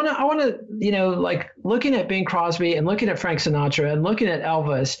 And I want to, like looking at Bing Crosby and looking at Frank Sinatra and looking at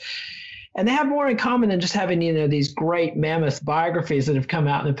Elvis, and they have more in common than just having, these great mammoth biographies that have come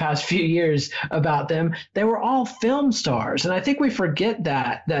out in the past few years about them. They were all film stars. And I think we forget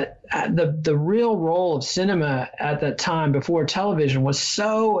that the real role of cinema at that time before television was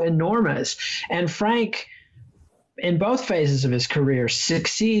so enormous. And Frank, in both phases of his career,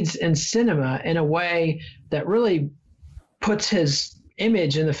 succeeds in cinema in a way that really puts his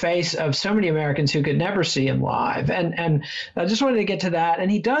image in the face of so many Americans who could never see him live. And I just wanted to get to that. And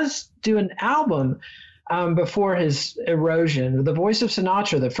he does do an album before his erosion, The Voice of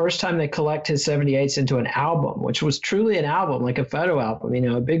Sinatra, the first time they collect his 78s into an album, which was truly an album, like a photo album,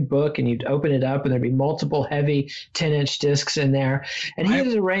 a big book, and you'd open it up and there'd be multiple heavy 10-inch discs in there. And he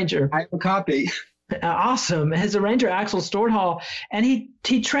was an arranger. I have a copy. Awesome. His arranger, Axel Storthall, and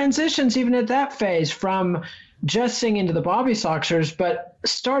he transitions even at that phase from just singing to the Bobby Soxers, but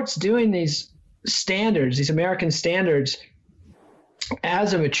starts doing these standards, these American standards,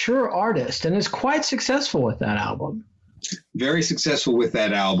 as a mature artist, and is quite successful with that album. Very successful with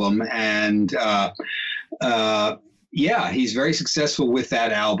that album. And he's very successful with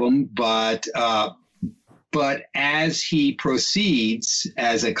that album, but as he proceeds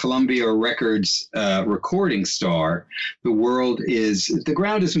as a Columbia Records recording star, the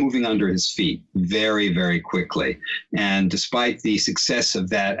ground is moving under his feet very, very quickly. And despite the success of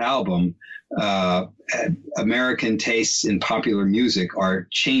that album, American tastes in popular music are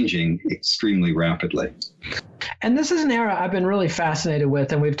changing extremely rapidly. And this is an era I've been really fascinated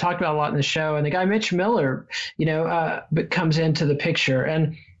with, and we've talked about a lot in the show. And the guy Mitch Miller, comes into the picture.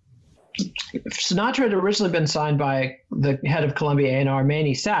 And Sinatra had originally been signed by the head of Columbia A&R,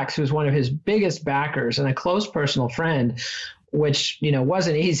 Manny Sachs, who was one of his biggest backers and a close personal friend, which,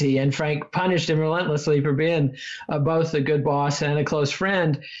 wasn't easy. And Frank punished him relentlessly for being both a good boss and a close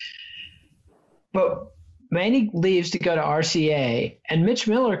friend. But Manny leaves to go to RCA, and Mitch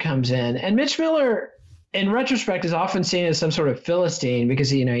Miller comes in. And Mitch Miller, in retrospect, is often seen as some sort of Philistine because,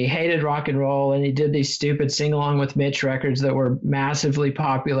 he hated rock and roll, and he did these stupid sing-along with Mitch records that were massively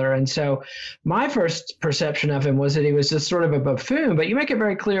popular. And so my first perception of him was that he was just sort of a buffoon. But you make it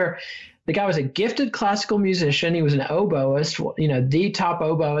very clear the guy was a gifted classical musician. He was an oboist, the top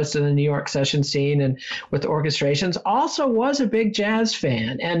oboist in the New York session scene and with orchestrations. Also was a big jazz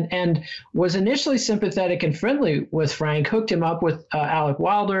fan and was initially sympathetic and friendly with Frank, hooked him up with Alec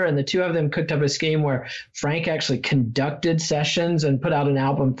Wilder, and the two of them cooked up a scheme where Frank actually conducted sessions and put out an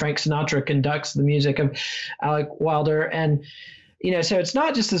album. Frank Sinatra conducts the music of Alec Wilder. And so it's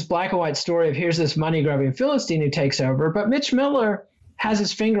not just this black and white story of here's this money-grubbing Philistine who takes over, but Mitch Miller has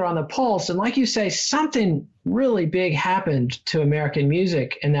his finger on the pulse. And like you say, something really big happened to American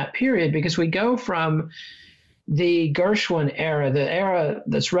music in that period, because we go from the Gershwin era, the era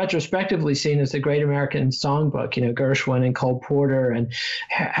that's retrospectively seen as the Great American Songbook, Gershwin and Cole Porter and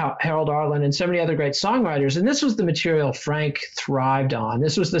Harold Arlen and so many other great songwriters. And this was the material Frank thrived on.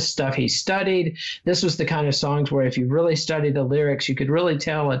 This was the stuff he studied. This was the kind of songs where if you really studied the lyrics, you could really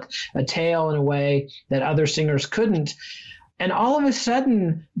tell a tale in a way that other singers couldn't. And all of a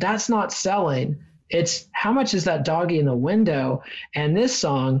sudden, that's not selling. It's how much is that doggy in the window? And this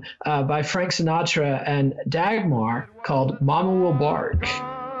song by Frank Sinatra and Dagmar called Mama Will Bark.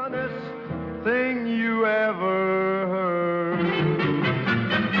 Honest thing you ever heard.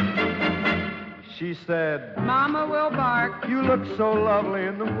 She said, Mama will bark. you look so lovely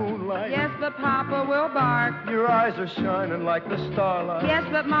in the moonlight. Yes, but Papa will bark. Your eyes are shining like the starlight. Yes,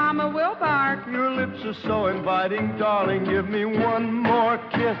 but Mama will bark. Your lips are so inviting, darling. Give me one more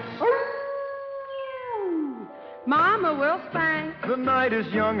kiss. Mama will spank. The night is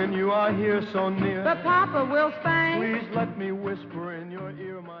young and you are here so near. But Papa will spank. Please let me whisper in your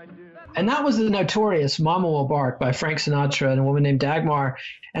ear, my dear. And that was the notorious Mama Will Bark by Frank Sinatra and a woman named Dagmar.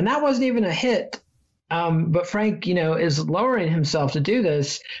 And that wasn't even a hit. But Frank, is lowering himself to do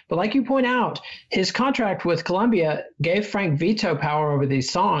this. But like you point out, his contract with Columbia gave Frank veto power over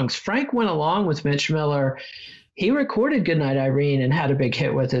these songs. Frank went along with Mitch Miller. He recorded Goodnight Irene and had a big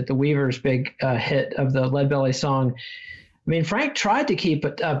hit with it, the Weavers' big hit of the Leadbelly song. I mean, Frank tried to keep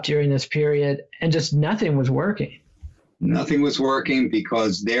it up during this period, and just nothing was working. Nothing was working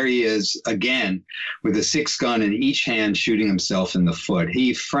because there he is again with a 6-gun in each hand shooting himself in the foot.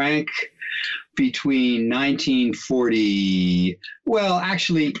 Frank, between 1940, well,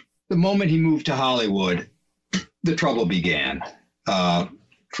 actually, the moment he moved to Hollywood, the trouble began.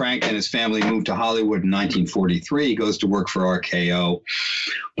 Frank and his family moved to Hollywood in 1943. He goes to work for RKO.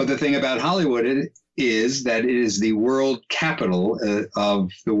 But the thing about Hollywood is that it is the world capital of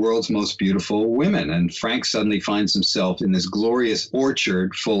the world's most beautiful women. And Frank suddenly finds himself in this glorious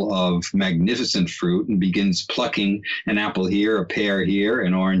orchard full of magnificent fruit and begins plucking an apple here, a pear here,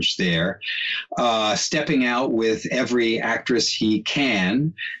 an orange there, stepping out with every actress he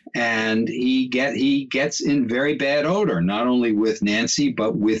can. And he gets in very bad odor, not only with Nancy,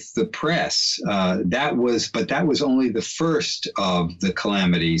 but with the press. That was only the first of the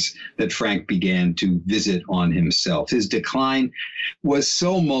calamities that Frank began to visit on himself. His decline was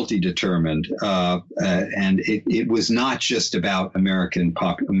so multi-determined, and it was not just about American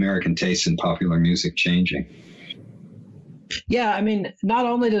taste in popular music changing. Yeah, I mean, not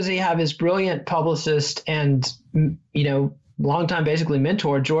only does he have his brilliant publicist and, longtime basically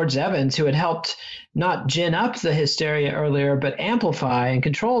mentor, George Evans, who had helped not gin up the hysteria earlier, but amplify and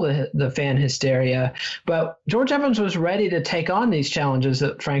control the fan hysteria. But George Evans was ready to take on these challenges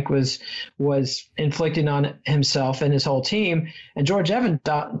that Frank was inflicting on himself and his whole team. And George Evans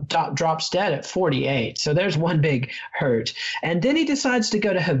drops dead at 48. So there's one big hurt. And then he decides to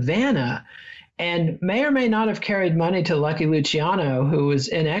go to Havana and may or may not have carried money to Lucky Luciano, who was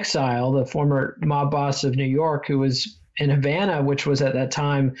in exile, the former mob boss of New York, who was in Havana, which was at that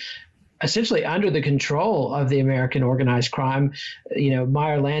time essentially under the control of the American organized crime.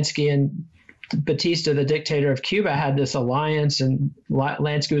 Meyer Lansky and Batista, the dictator of Cuba, had this alliance, and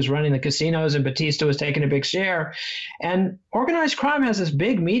Lansky was running the casinos and Batista was taking a big share. And organized crime has this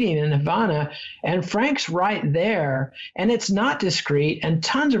big meeting in Havana, and Frank's right there, and it's not discreet, and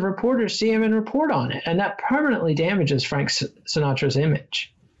tons of reporters see him and report on it. And that permanently damages Frank Sinatra's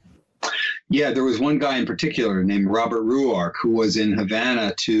image. Yeah, there was one guy in particular named Robert Ruark who was in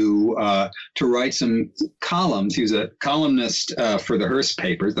Havana to write some columns. He was a columnist for the Hearst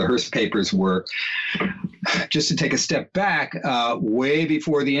papers. The Hearst papers were, just to take a step back, way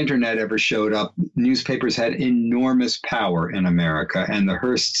before the internet ever showed up, newspapers had enormous power in America, and the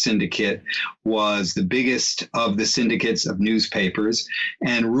Hearst Syndicate was the biggest of the syndicates of newspapers,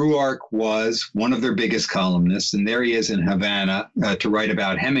 and Ruark was one of their biggest columnists, and there he is in Havana to write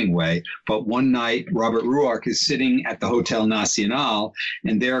about Hemingway. But one night, Robert Ruark is sitting at the Hotel Nacional,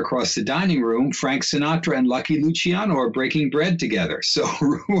 and there across the dining room, Frank Sinatra and Lucky Luciano are breaking bread together. So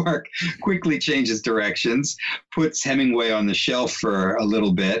Ruark quickly changes directions, puts Hemingway on the shelf for a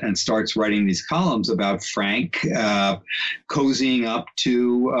little bit, and starts writing these columns about Frank cozying up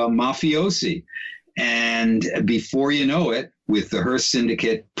to mafiosi. And before you know it, with the Hearst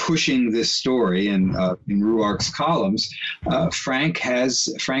Syndicate pushing this story in Ruark's columns, Frank has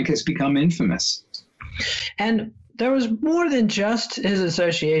become infamous. And there was more than just his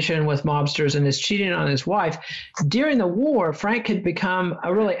association with mobsters and his cheating on his wife. During the war, Frank had become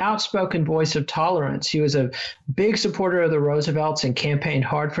a really outspoken voice of tolerance. He was a big supporter of the Roosevelts and campaigned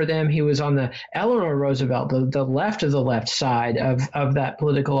hard for them. He was on the Eleanor Roosevelt, the left of the left side of that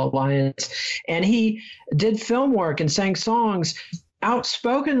political alliance. And he did film work and sang songs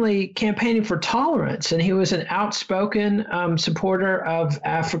outspokenly campaigning for tolerance. And he was an outspoken supporter of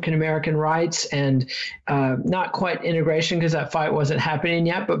African-American rights and not quite integration, because that fight wasn't happening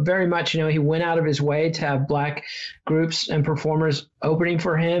yet, but very much, he went out of his way to have Black groups and performers opening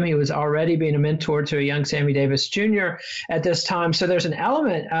for him. He was already being a mentor to a young Sammy Davis Jr. at this time. So there's an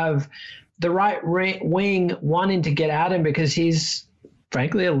element of the right wing wanting to get at him because he's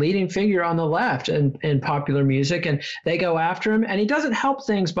frankly a leading figure on the left in popular music, and they go after him. And he doesn't help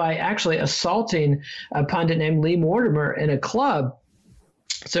things by actually assaulting a pundit named Lee Mortimer in a club.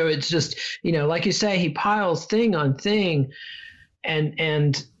 So it's just, like you say, he piles thing on thing,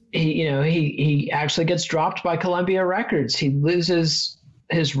 and he actually gets dropped by Columbia Records. He loses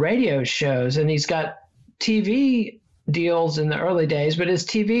his radio shows, and he's got TV deals in the early days, but his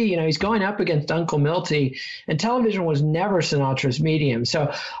TV, he's going up against Uncle Milty, and television was never Sinatra's medium.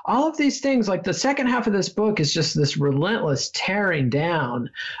 So all of these things, like the second half of this book, is just this relentless tearing down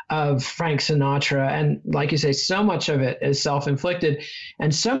of Frank Sinatra. And like you say, so much of it is self-inflicted,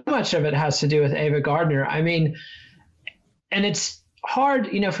 and so much of it has to do with Ava Gardner. I mean, and it's hard,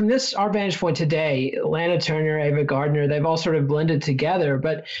 from our vantage point today, Lana Turner, Ava Gardner, they've all sort of blended together,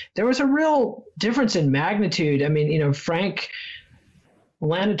 but there was a real difference in magnitude. I mean,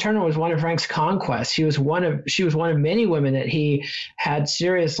 Lana Turner was one of Frank's conquests. She was one of many women that he had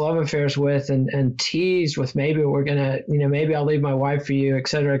serious love affairs with and teased with, maybe we're going to, maybe I'll leave my wife for you, et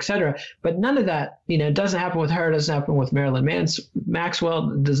cetera, et cetera. But none of that, doesn't happen with her, doesn't happen with Marilyn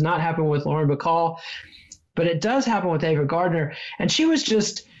Maxwell, does not happen with Lauren Bacall. But it does happen with Ava Gardner, and she was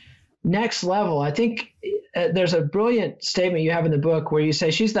just next level. I think there's a brilliant statement you have in the book where you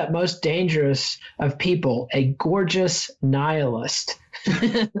say she's that most dangerous of people, a gorgeous nihilist.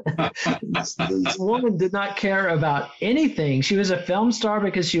 This woman did not care about anything. She was a film star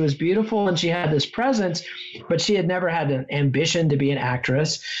because she was beautiful and she had this presence, but she had never had an ambition to be an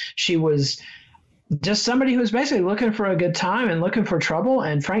actress. She was just somebody who was basically looking for a good time and looking for trouble.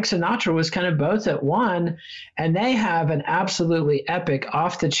 And Frank Sinatra was kind of both at one. And they have an absolutely epic,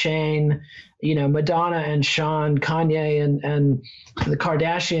 off the chain, Madonna and Sean, Kanye and the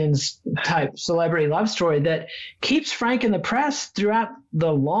Kardashians type celebrity love story that keeps Frank in the press throughout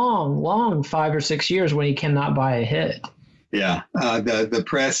the long 5 or 6 years when he cannot buy a hit. Yeah, the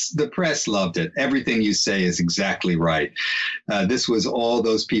press loved it. Everything you say is exactly right. This was all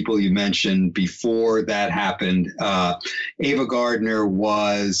those people you mentioned before that happened. Ava Gardner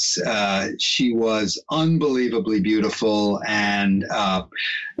she was unbelievably beautiful, and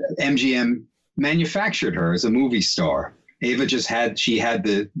MGM manufactured her as a movie star. Ava had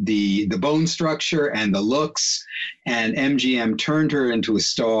the bone structure and the looks, and MGM turned her into a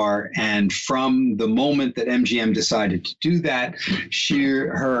star. And from the moment that MGM decided to do that,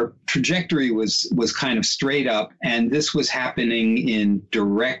 her trajectory was kind of straight up. And this was happening in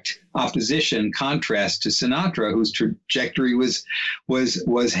direct opposition, contrast to Sinatra, whose trajectory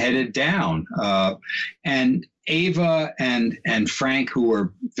was headed down. And Ava and Frank, who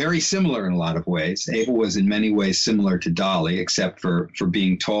were very similar in a lot of ways. Ava was in many ways similar to Dolly, except for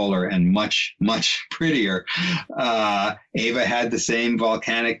being taller and much, much prettier. Ava had the same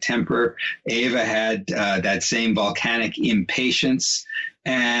volcanic temper. Ava had that same volcanic impatience.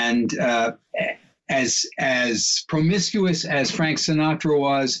 And as promiscuous as Frank Sinatra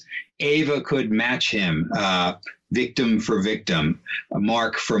was, Ava could match him. Victim for victim,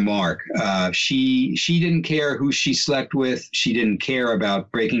 mark for mark. She didn't care who she slept with. She didn't care about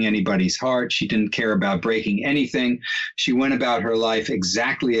breaking anybody's heart. She didn't care about breaking anything. She went about her life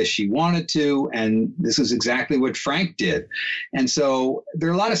exactly as she wanted to, and this is exactly what Frank did. And so there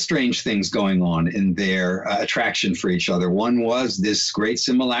are a lot of strange things going on in their attraction for each other. One was this great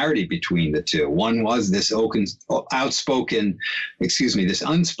similarity between the two. One was this unspoken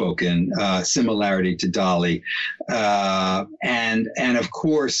similarity to Dolly. And of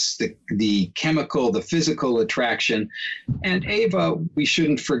course the chemical, the physical attraction. And Ava, we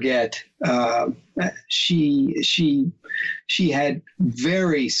shouldn't forget, she she had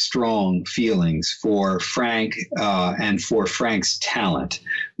very strong feelings for Frank and for Frank's talent.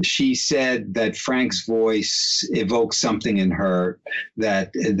 She said that Frank's voice evoked something in her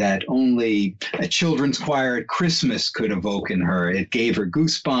that only a children's choir at Christmas could evoke in her. It gave her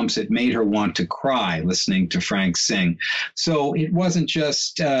goosebumps. It made her want to cry listening to Frank sing. So it wasn't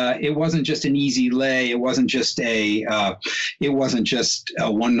just an easy lay. It wasn't just a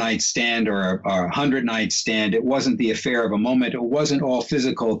one night stand or a 100-night stand. It wasn't the affair of a moment. It wasn't all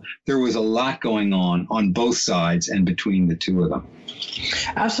physical. There was a lot going on both sides and between the two of them.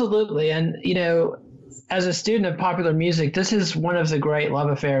 Absolutely. And, as a student of popular music, this is one of the great love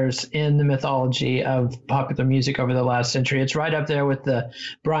affairs in the mythology of popular music over the last century. It's right up there with the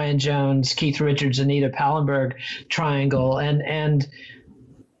Brian Jones, Keith Richards, Anita Pallenberg triangle. And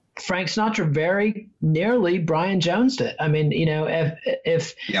Frank Sinatra very nearly Brian Jonesed it. I mean,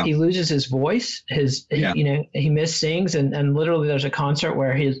 if he loses his voice, he missings, and literally there's a concert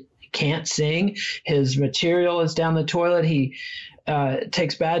where he can't sing. His material is down the toilet. He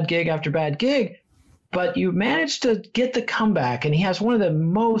takes bad gig after bad gig, but you managed to get the comeback, and he has one of the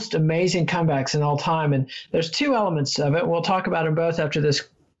most amazing comebacks in all time. And there's two elements of it. We'll talk about them both after this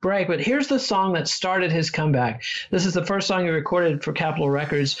break, but here's the song that started his comeback. This is the first song he recorded for Capitol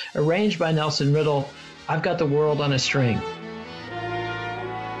Records, arranged by Nelson Riddle. I've Got the World on a String.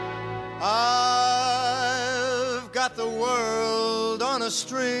 I've got the world on a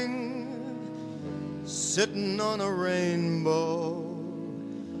string, sitting on a rainbow,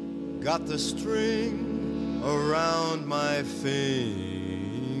 got the string around my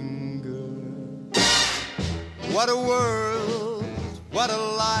finger. What a world, what a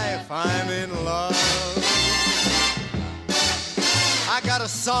life, I'm in love. I got a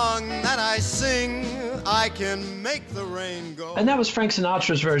song that I sing, I can make the rain go. And that was Frank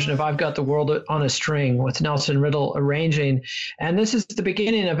Sinatra's version of I've Got the World on a String, with Nelson Riddle arranging. And this is the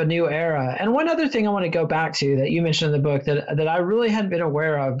beginning of a new era. And one other thing I want to go back to that you mentioned in the book that I really hadn't been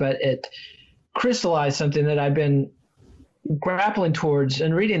aware of, but it crystallized something that I've been grappling towards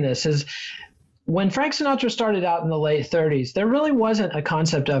in reading this, is when Frank Sinatra started out in the late 30s, there really wasn't a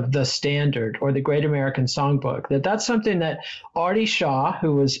concept of the standard or the Great American Songbook. That's something that Artie Shaw,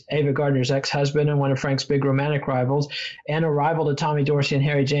 who was Ava Gardner's ex-husband and one of Frank's big romantic rivals, and a rival to Tommy Dorsey and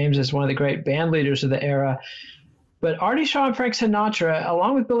Harry James as one of the great band leaders of the era. But Artie Shaw and Frank Sinatra,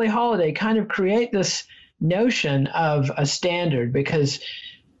 along with Billie Holiday, kind of create this notion of a standard, because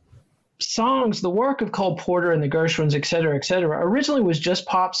songs, the work of Cole Porter and the Gershwins, et cetera, originally was just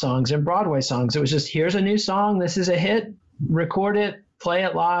pop songs and Broadway songs. It was just, here's a new song, this is a hit, record it, play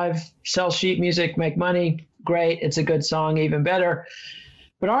it live, sell sheet music, make money, great, it's a good song, even better.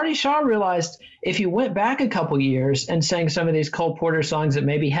 But Artie Shaw realized if you went back a couple years and sang some of these Cole Porter songs that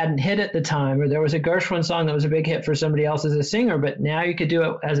maybe hadn't hit at the time, or there was a Gershwin song that was a big hit for somebody else as a singer, but now you could do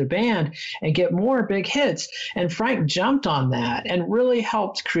it as a band and get more big hits. And Frank jumped on that and really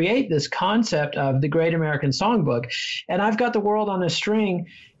helped create this concept of the Great American Songbook. And I've Got the World on a String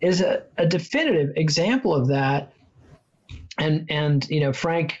is a definitive example of that. And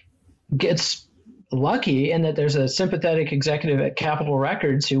Frank gets lucky in that there's a sympathetic executive at Capitol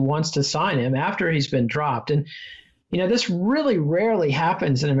Records who wants to sign him after he's been dropped. And, this really rarely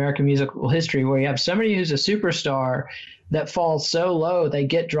happens in American musical history, where you have somebody who's a superstar that falls so low they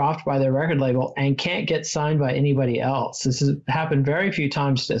get dropped by their record label and can't get signed by anybody else. This has happened very few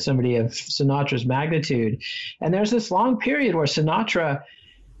times to somebody of Sinatra's magnitude. And there's this long period where Sinatra,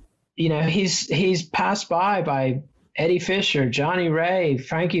 he's passed by Eddie Fisher, Johnny Ray,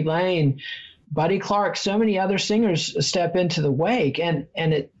 Frankie Lane, Buddy Clark, so many other singers step into the wake, and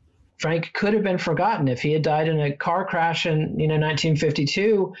Frank could have been forgotten. If he had died in a car crash in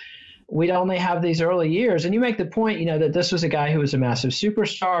 1952, we'd only have these early years. And you make the point, that this was a guy who was a massive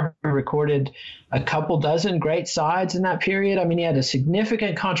superstar, who recorded a couple dozen great sides in that period. I mean, he had a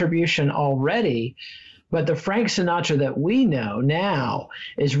significant contribution already. But the Frank Sinatra that we know now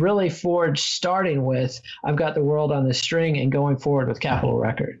is really forged starting with I've Got the World on the String and going forward with Capitol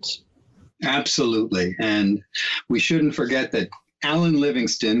Records. Absolutely. And we shouldn't forget that Alan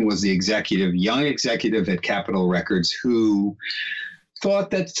Livingston was the young executive at Capitol Records, who thought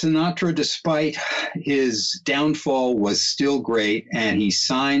that Sinatra, despite his downfall, was still great, and he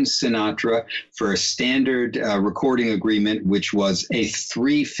signed Sinatra for a standard recording agreement, which was a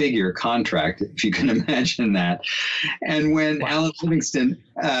 3-figure contract, if you can imagine that. And when Alan Livingston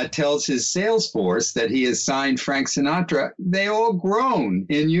tells his sales force that he has signed Frank Sinatra, they all groan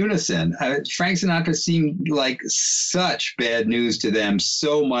in unison. Frank Sinatra seemed like such bad news to them,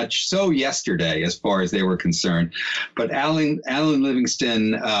 so yesterday as far as they were concerned. But Alan Livingston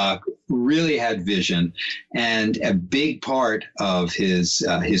really had vision, and a big part of his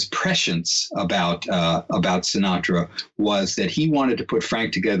prescience about Sinatra was that he wanted to put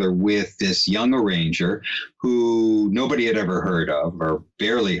Frank together with this young arranger who nobody had ever heard of, or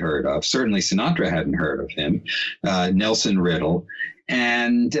barely heard of. Certainly Sinatra hadn't heard of him, Nelson Riddle,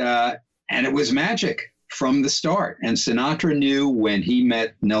 and it was magic from the start. And Sinatra knew when he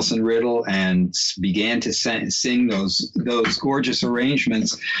met Nelson Riddle and began to sing those gorgeous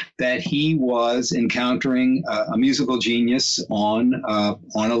arrangements that he was encountering a musical genius on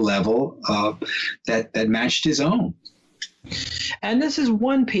a level that matched his own. And this is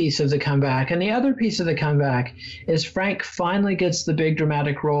one piece of the comeback. And the other piece of the comeback is Frank finally gets the big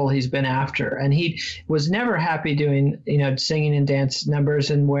dramatic role he's been after. And he was never happy doing, singing and dance numbers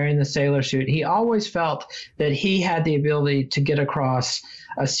and wearing the sailor suit. He always felt that he had the ability to get across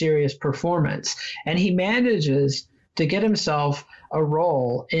a serious performance. And he manages to get himself a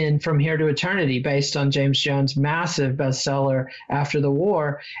role in From Here to Eternity based on James Jones' massive bestseller after the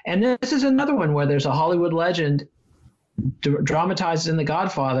war. And this is another one where there's a Hollywood legend dramatized in The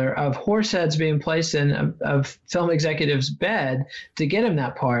Godfather of horse heads being placed in a film executive's bed to get him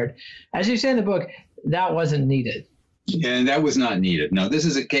that part. As you say in the book, that wasn't needed. And that was not needed. No, this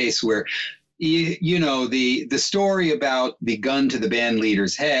is a case where, the story about the gun to the band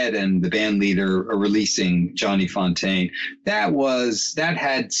leader's head and the band leader releasing Johnny Fontaine, that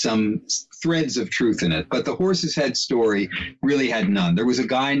had some threads of truth in it. But the horse's head story really had none. There was a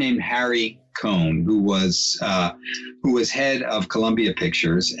guy named Harry Cohn who was head of Columbia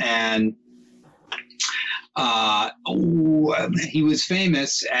Pictures, and he was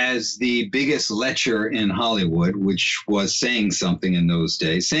famous as the biggest lecher in Hollywood, which was saying something in those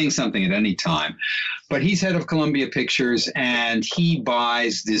days, saying something at any time. But he's head of Columbia Pictures, and he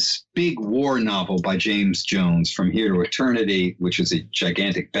buys this big war novel by James Jones, From Here to Eternity, which is a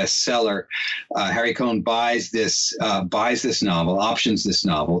gigantic bestseller. Harry Cohn buys this novel, options this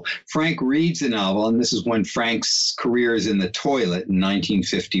novel. Frank reads the novel, and this is when Frank's career is in the toilet in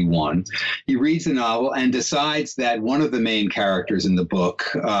 1951. He reads the novel and decides that one of the main characters in the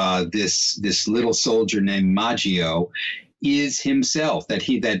book, this little soldier named Maggio, is himself, that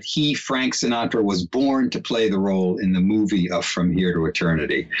he, Frank Sinatra, was born to play the role in the movie of From Here to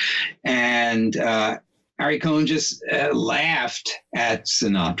Eternity. And Harry Cohn just laughed at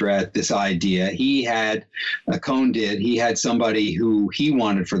Sinatra, at this idea. Cohn had somebody who he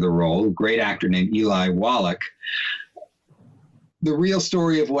wanted for the role, a great actor named Eli Wallach. The real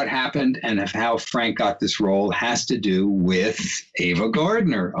story of what happened and of how Frank got this role has to do with Ava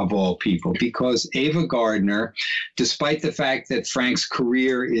Gardner, of all people, because Ava Gardner, despite the fact that Frank's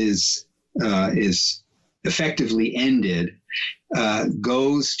career is effectively ended,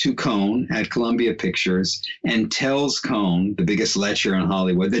 goes to Cohn at Columbia Pictures and tells Cohn, the biggest lecher in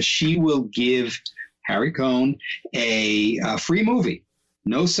Hollywood, that she will give Harry Cohn a free movie,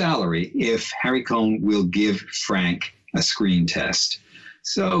 no salary, if Harry Cohn will give Frank a screen test.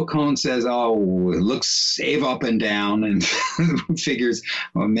 So Cohn says, looks Ava up and down and figures,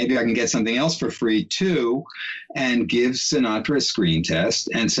 well, maybe I can get something else for free too, and gives Sinatra a screen test.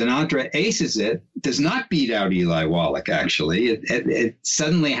 And Sinatra aces it, does not beat out Eli Wallach, actually. It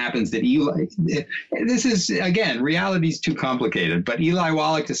suddenly happens that this is, again, reality's too complicated, but Eli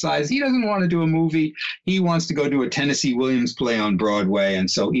Wallach decides he doesn't want to do a movie. He wants to go do a Tennessee Williams play on Broadway.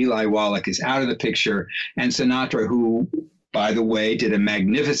 And so Eli Wallach is out of the picture. And Sinatra, who, by the way, did a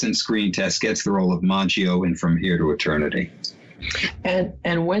magnificent screen test, gets the role of Maggio in From Here to Eternity.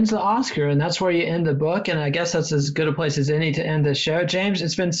 And wins the Oscar, and that's where you end the book, and I guess that's as good a place as any to end the show. James,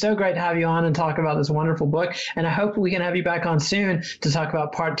 it's been so great to have you on and talk about this wonderful book, and I hope we can have you back on soon to talk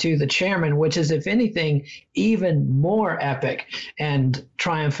about part 2, The Chairman, which is, if anything, even more epic and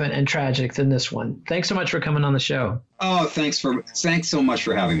triumphant and tragic than this one. Thanks so much for coming on the show. Oh, thanks so much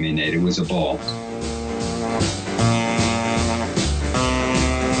for having me, Nate. It was a ball.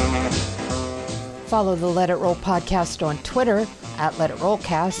 Follow the Let It Roll podcast on Twitter at Let It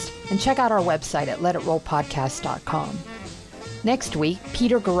Rollcast, and check out our website at letitrollpodcast.com. Next week,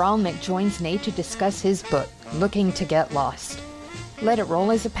 Peter Guralnick joins Nate to discuss his book, Looking to Get Lost. Let It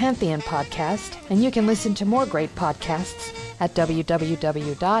Roll is a Pantheon podcast, and you can listen to more great podcasts at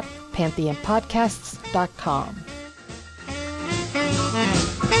www.pantheonpodcasts.com.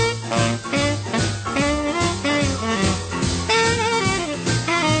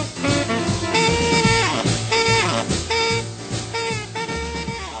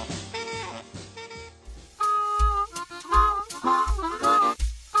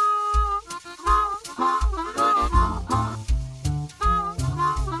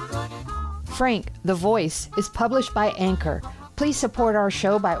 Frank, the Voice, is published by Anchor. Please support our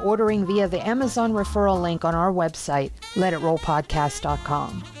show by ordering via the Amazon referral link on our website,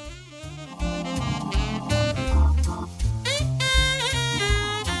 letitrollpodcast.com.